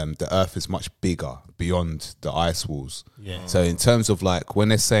Earth is much bigger beyond the ice walls. Yeah. So in terms of like when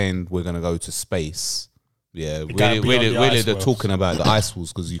they're saying we're gonna go to space, yeah, going beyond really, the really, ice they're walls. talking about the ice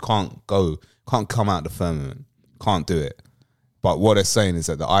walls because you can't come out the firmament, can't do it. But what they're saying is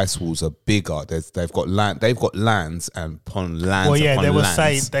that the ice walls are bigger. They've got lands and upon lands. Well, yeah, upon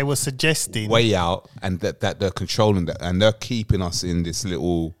lands they were suggesting way out, and that they're controlling that, and they're keeping us in this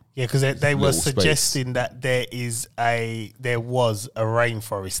little. Yeah, because they were little space. suggesting that there was a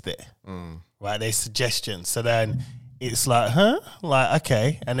rainforest there, right? There's suggestions. So then it's like, huh? Like,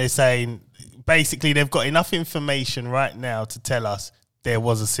 okay. And they're saying, basically, they've got enough information right now to tell us there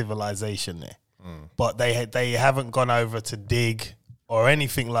was a civilization there. But they haven't gone over to dig or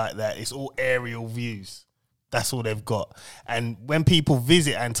anything like that. It's all aerial views. That's all they've got. And when people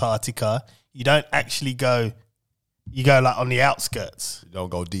visit Antarctica, you don't actually go, you go like on the outskirts. You don't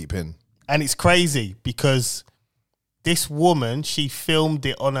go deep in. And it's crazy because this woman, she filmed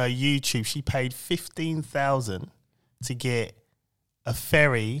it on her YouTube. She paid $15,000 to get a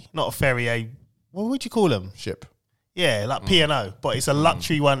ferry, not a ferry, what would you call them? Ship. Yeah, like P&O, but it's a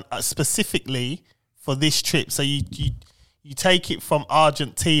luxury one specifically for this trip. So you take it from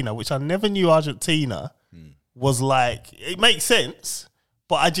Argentina, which I never knew Argentina was like. It makes sense,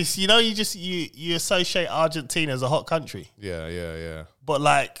 but I just, you associate Argentina as a hot country. Yeah. But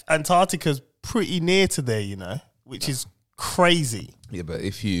like Antarctica's pretty near to there, which is crazy. Yeah, but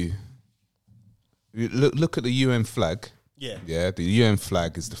if you look at the UN flag, Yeah. the UN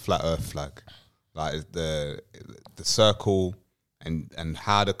flag is the flat Earth flag, like the circle and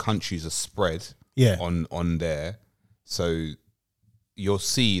how the countries are spread on there. So you'll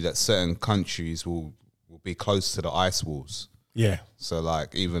see that certain countries will be close to the ice walls. Yeah. So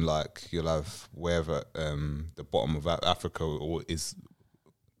like even like you'll have wherever the bottom of Africa is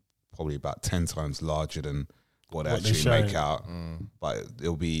probably about 10 times larger than what they actually make out. But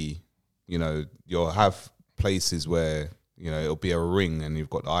it'll be, you know, you'll have places where, you know, it'll be a ring and you've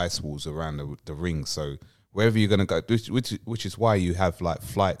got the ice walls around the ring. So wherever you're gonna go, which is why you have like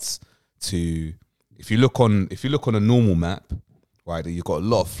flights to. If you look on a normal map, right, you've got a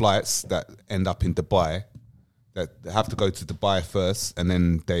lot of flights that end up in Dubai. That they have to go to Dubai first, and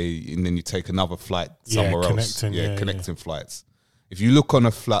then you take another flight somewhere else. Connecting flights. If you look on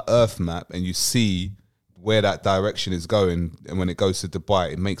a flat Earth map and you see where that direction is going, and when it goes to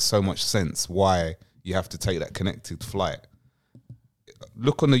Dubai, it makes so much sense why you have to take that connected flight.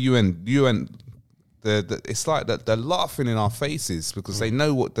 Look on the UN. It's like that they're laughing in our faces because they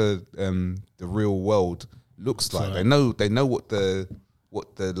know what the real world looks like. They know what the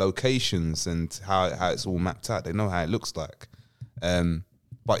locations and how it's all mapped out. They know how it looks like.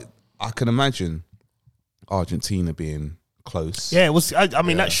 But I can imagine Argentina being close. Yeah, it was. I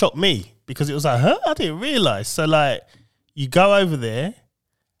mean, that shocked me because it was like, huh? I didn't realize. So like, you go over there,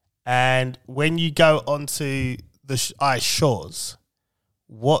 and when you go onto the ice shores,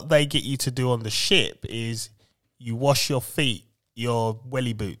 what they get you to do on the ship is you wash your feet, your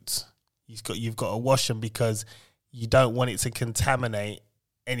welly boots. You've got to wash them because you don't want it to contaminate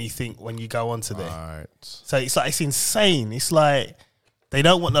anything when you go onto there. Right. So it's insane. It's like they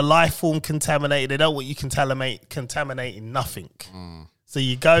don't want the life form contaminated. They don't want you contaminating nothing. So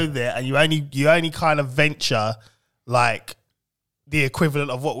you go there and you only kind of venture like the equivalent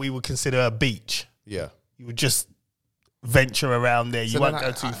of what we would consider a beach. Yeah. You would just venture around there. You won't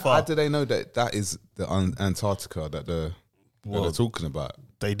go too far. How do they know that is the Antarctica that they're talking about?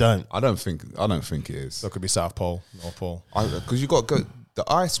 They don't. I don't think it is. That could be South Pole, North Pole. Because you got to go. The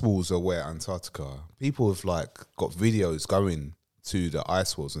ice walls are where Antarctica. People have like got videos going to the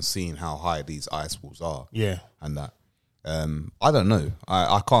ice walls and seeing how high these ice walls are. Yeah, and that. I don't know.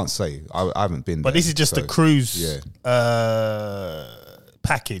 I can't say. I haven't been. But there, this is just a cruise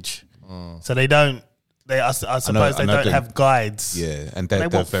package. So they don't. I suppose they don't have guides. Yeah, and they're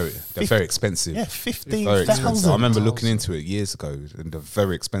very expensive. Yeah, 15,000. I remember looking into it years ago, and they're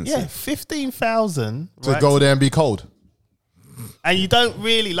very expensive. Yeah, 15,000 to go there and be cold. And you don't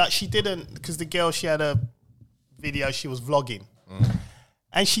really like. She didn't, because the girl, she had a video. She was vlogging,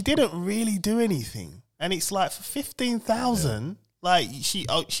 and she didn't really do anything. And it's like for 15,000, like she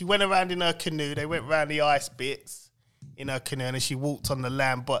went around in her canoe. They went around the ice bits in her canoe, and then she walked on the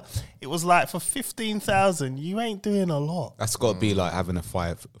land. But it was like for 15,000, you ain't doing a lot. That's got to be like having a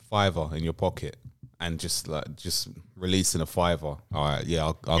fiver in your pocket and just releasing a fiver. All right, yeah,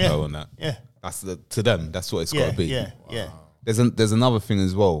 I'll go on that. Yeah, that's to them. That's what it's got to be. Yeah, yeah. There's another thing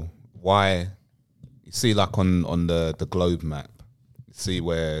as well. Why you see like on the globe map, you see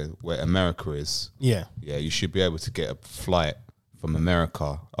where America is. Yeah, yeah. You should be able to get a flight from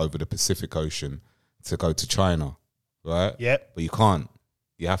America over the Pacific Ocean to go to China. Right? Yep. But you can't.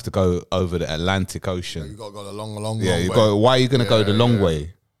 You have to go over the Atlantic Ocean. You got to go the long way. Yeah, why are you going to go the long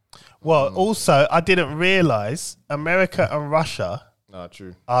way? Well, also, I didn't realize America and Russia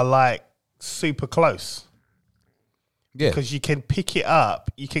are like super close. Yeah. Because you can pick it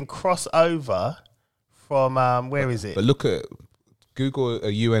up. You can cross over from, where is it? But look at, Google a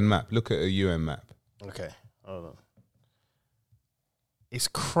UN map. Look at a UN map. Okay. Hold on. It's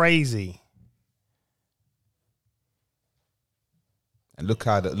crazy. And look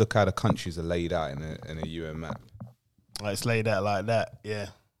how the countries are laid out in a UN map. Like it's laid out like that, yeah.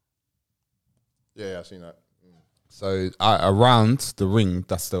 Yeah, I've seen that. So around the ring,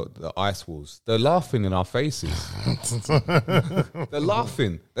 that's the ice walls. They're laughing in our faces. They're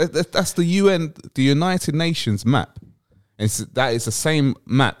laughing. That's the UN, the United Nations map. That is the same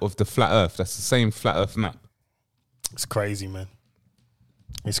map of the flat Earth. That's the same flat Earth map. It's crazy, man.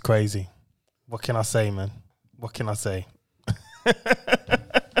 It's crazy. What can I say, man? What can I say?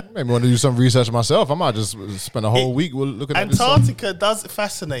 Maybe want to do some research myself. I might just spend a whole week looking at Antarctica. Does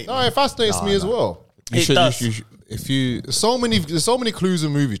fascinate me. No, it fascinates me as well. It does. There's so many clues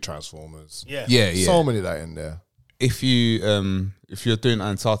in movie Transformers. Yeah. So many that in there. If you're doing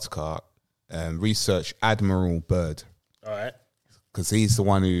Antarctica, research Admiral Byrd. All right. Because he's the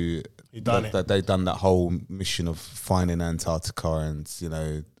one who done it. They done that whole mission of finding Antarctica, and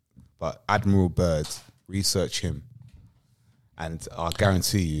but Admiral Byrd, research him. And I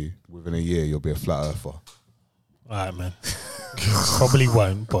guarantee you, within a year, you'll be a flat earther. All right, man. Probably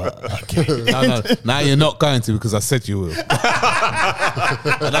won't, but okay. No. Now you're not going to because I said you will. And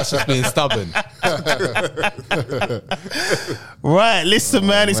that's just being stubborn. Right, listen,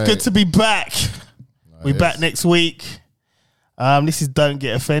 man. It's good to be back. We're back next week. This is Don't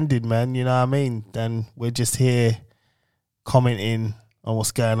Get Offended, man. You know what I mean? And we're just here commenting on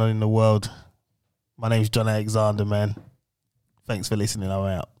what's going on in the world. My name's John Alexander, man. Thanks for listening. I'm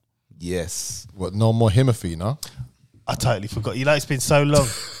out. Yes. What? No more Himothy, no? I totally forgot. You know, it's been so long.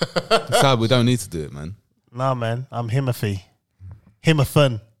 So we don't need to do it, man. Nah, man. I'm Himothy.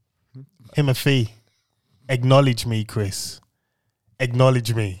 Himothy. Himothy. Acknowledge me, Chris.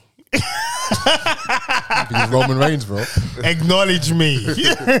 Acknowledge me. He's Roman Reigns, bro. Acknowledge me.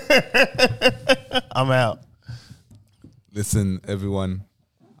 I'm out. Listen, everyone.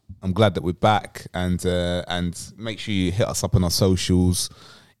 I'm glad that we're back, and make sure you hit us up on our socials: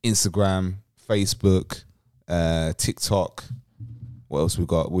 Instagram, Facebook, TikTok. What else we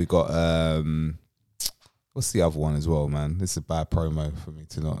got? We got what's the other one as well, man? This is a bad promo for me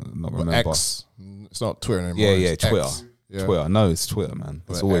to not remember. X. It's not Twitter anymore. Yeah, it's Twitter. X. Yeah. Twitter. No, it's Twitter, man.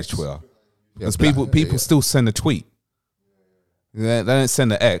 It's always X. Twitter. Yeah, Because people still send a tweet. They don't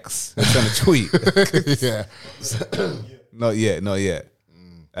send an X. They send a tweet. Yeah. Not yet.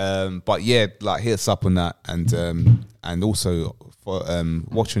 But yeah, like hit us up on that, and also for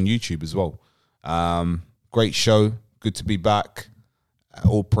watch on YouTube as well. Great show. Good to be back.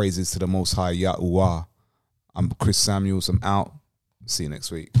 All praises to the Most High Yahuwah. I'm Chris Samuels. I'm out. See you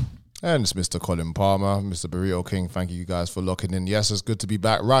next week. And it's Mr. Colin Palmer, Mr. Burrito King. Thank you guys for locking in. Yes, it's good to be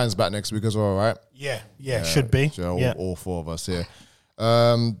back. Ryan's back next week as well, right? Yeah, should be. So Yeah. all four of us here.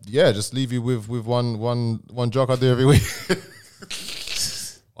 Just leave you with one joke I do every week.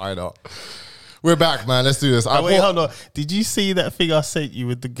 Why not? We're back, man. Let's do this. Wait, hold on. Did you see that thing I sent you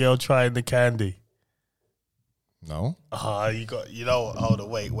with the girl trying the candy? No. Hold on,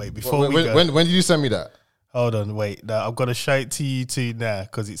 wait. Before we go. When did you send me that? Hold on, wait. Now I'm gonna show it to you two now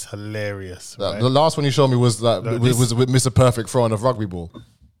because it's hilarious. Right? The last one you showed me was like was with Mr. Perfect throwing a rugby ball.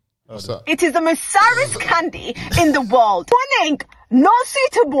 What's that? It is the most sourest candy in the world. Warning, not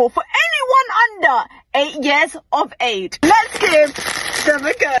suitable for anyone under 8 years of age. Let's give them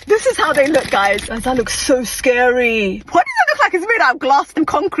a go. This is how they look, guys. That looks so scary. What does it look like? It's made out of glass and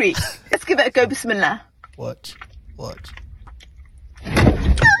concrete. Let's give it a go. Bismillah. Watch. Watch.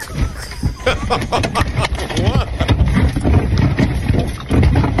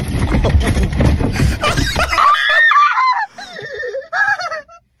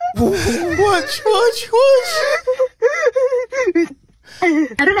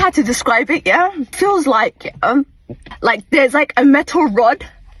 I don't know how to describe it, yeah? Feels like there's like a metal rod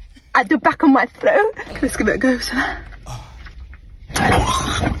at the back of my throat. Let's give it a go.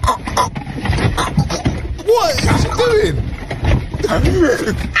 What is she doing?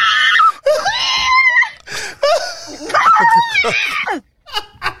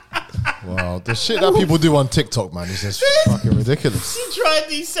 Wow, the shit that people do on TikTok, man, is just fucking ridiculous. She tried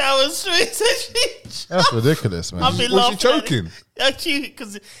these sour sweets. That's ridiculous, man. I've been Was she laughing. joking? Actually,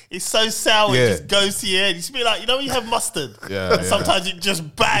 because it's so sour, Yeah. it just goes to your head. You smell like, when you have mustard. Yeah, And sometimes it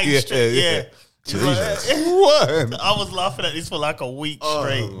just bangs Yeah, straight. yeah. Yeah. Jesus. What? I was laughing at this for like a week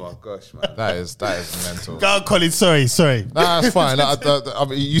straight. Oh my gosh, man. That is mental. Go on, Colin. Sorry. Nah, that's fine. I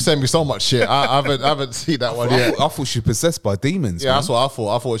mean, you send me so much shit. I haven't seen that one yet. I thought she was possessed by demons. Yeah, man. that's what I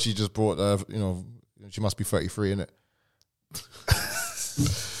thought. I thought she just brought, she must be 33, innit?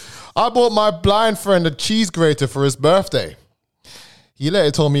 I bought my blind friend a cheese grater for his birthday. He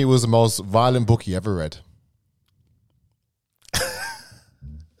later told me it was the most violent book he ever read.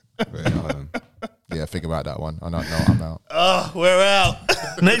 Wait, hold on. Yeah, think about that one. I don't know. I'm out. Oh, we're out.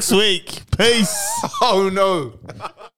 Next week. Peace. Oh no.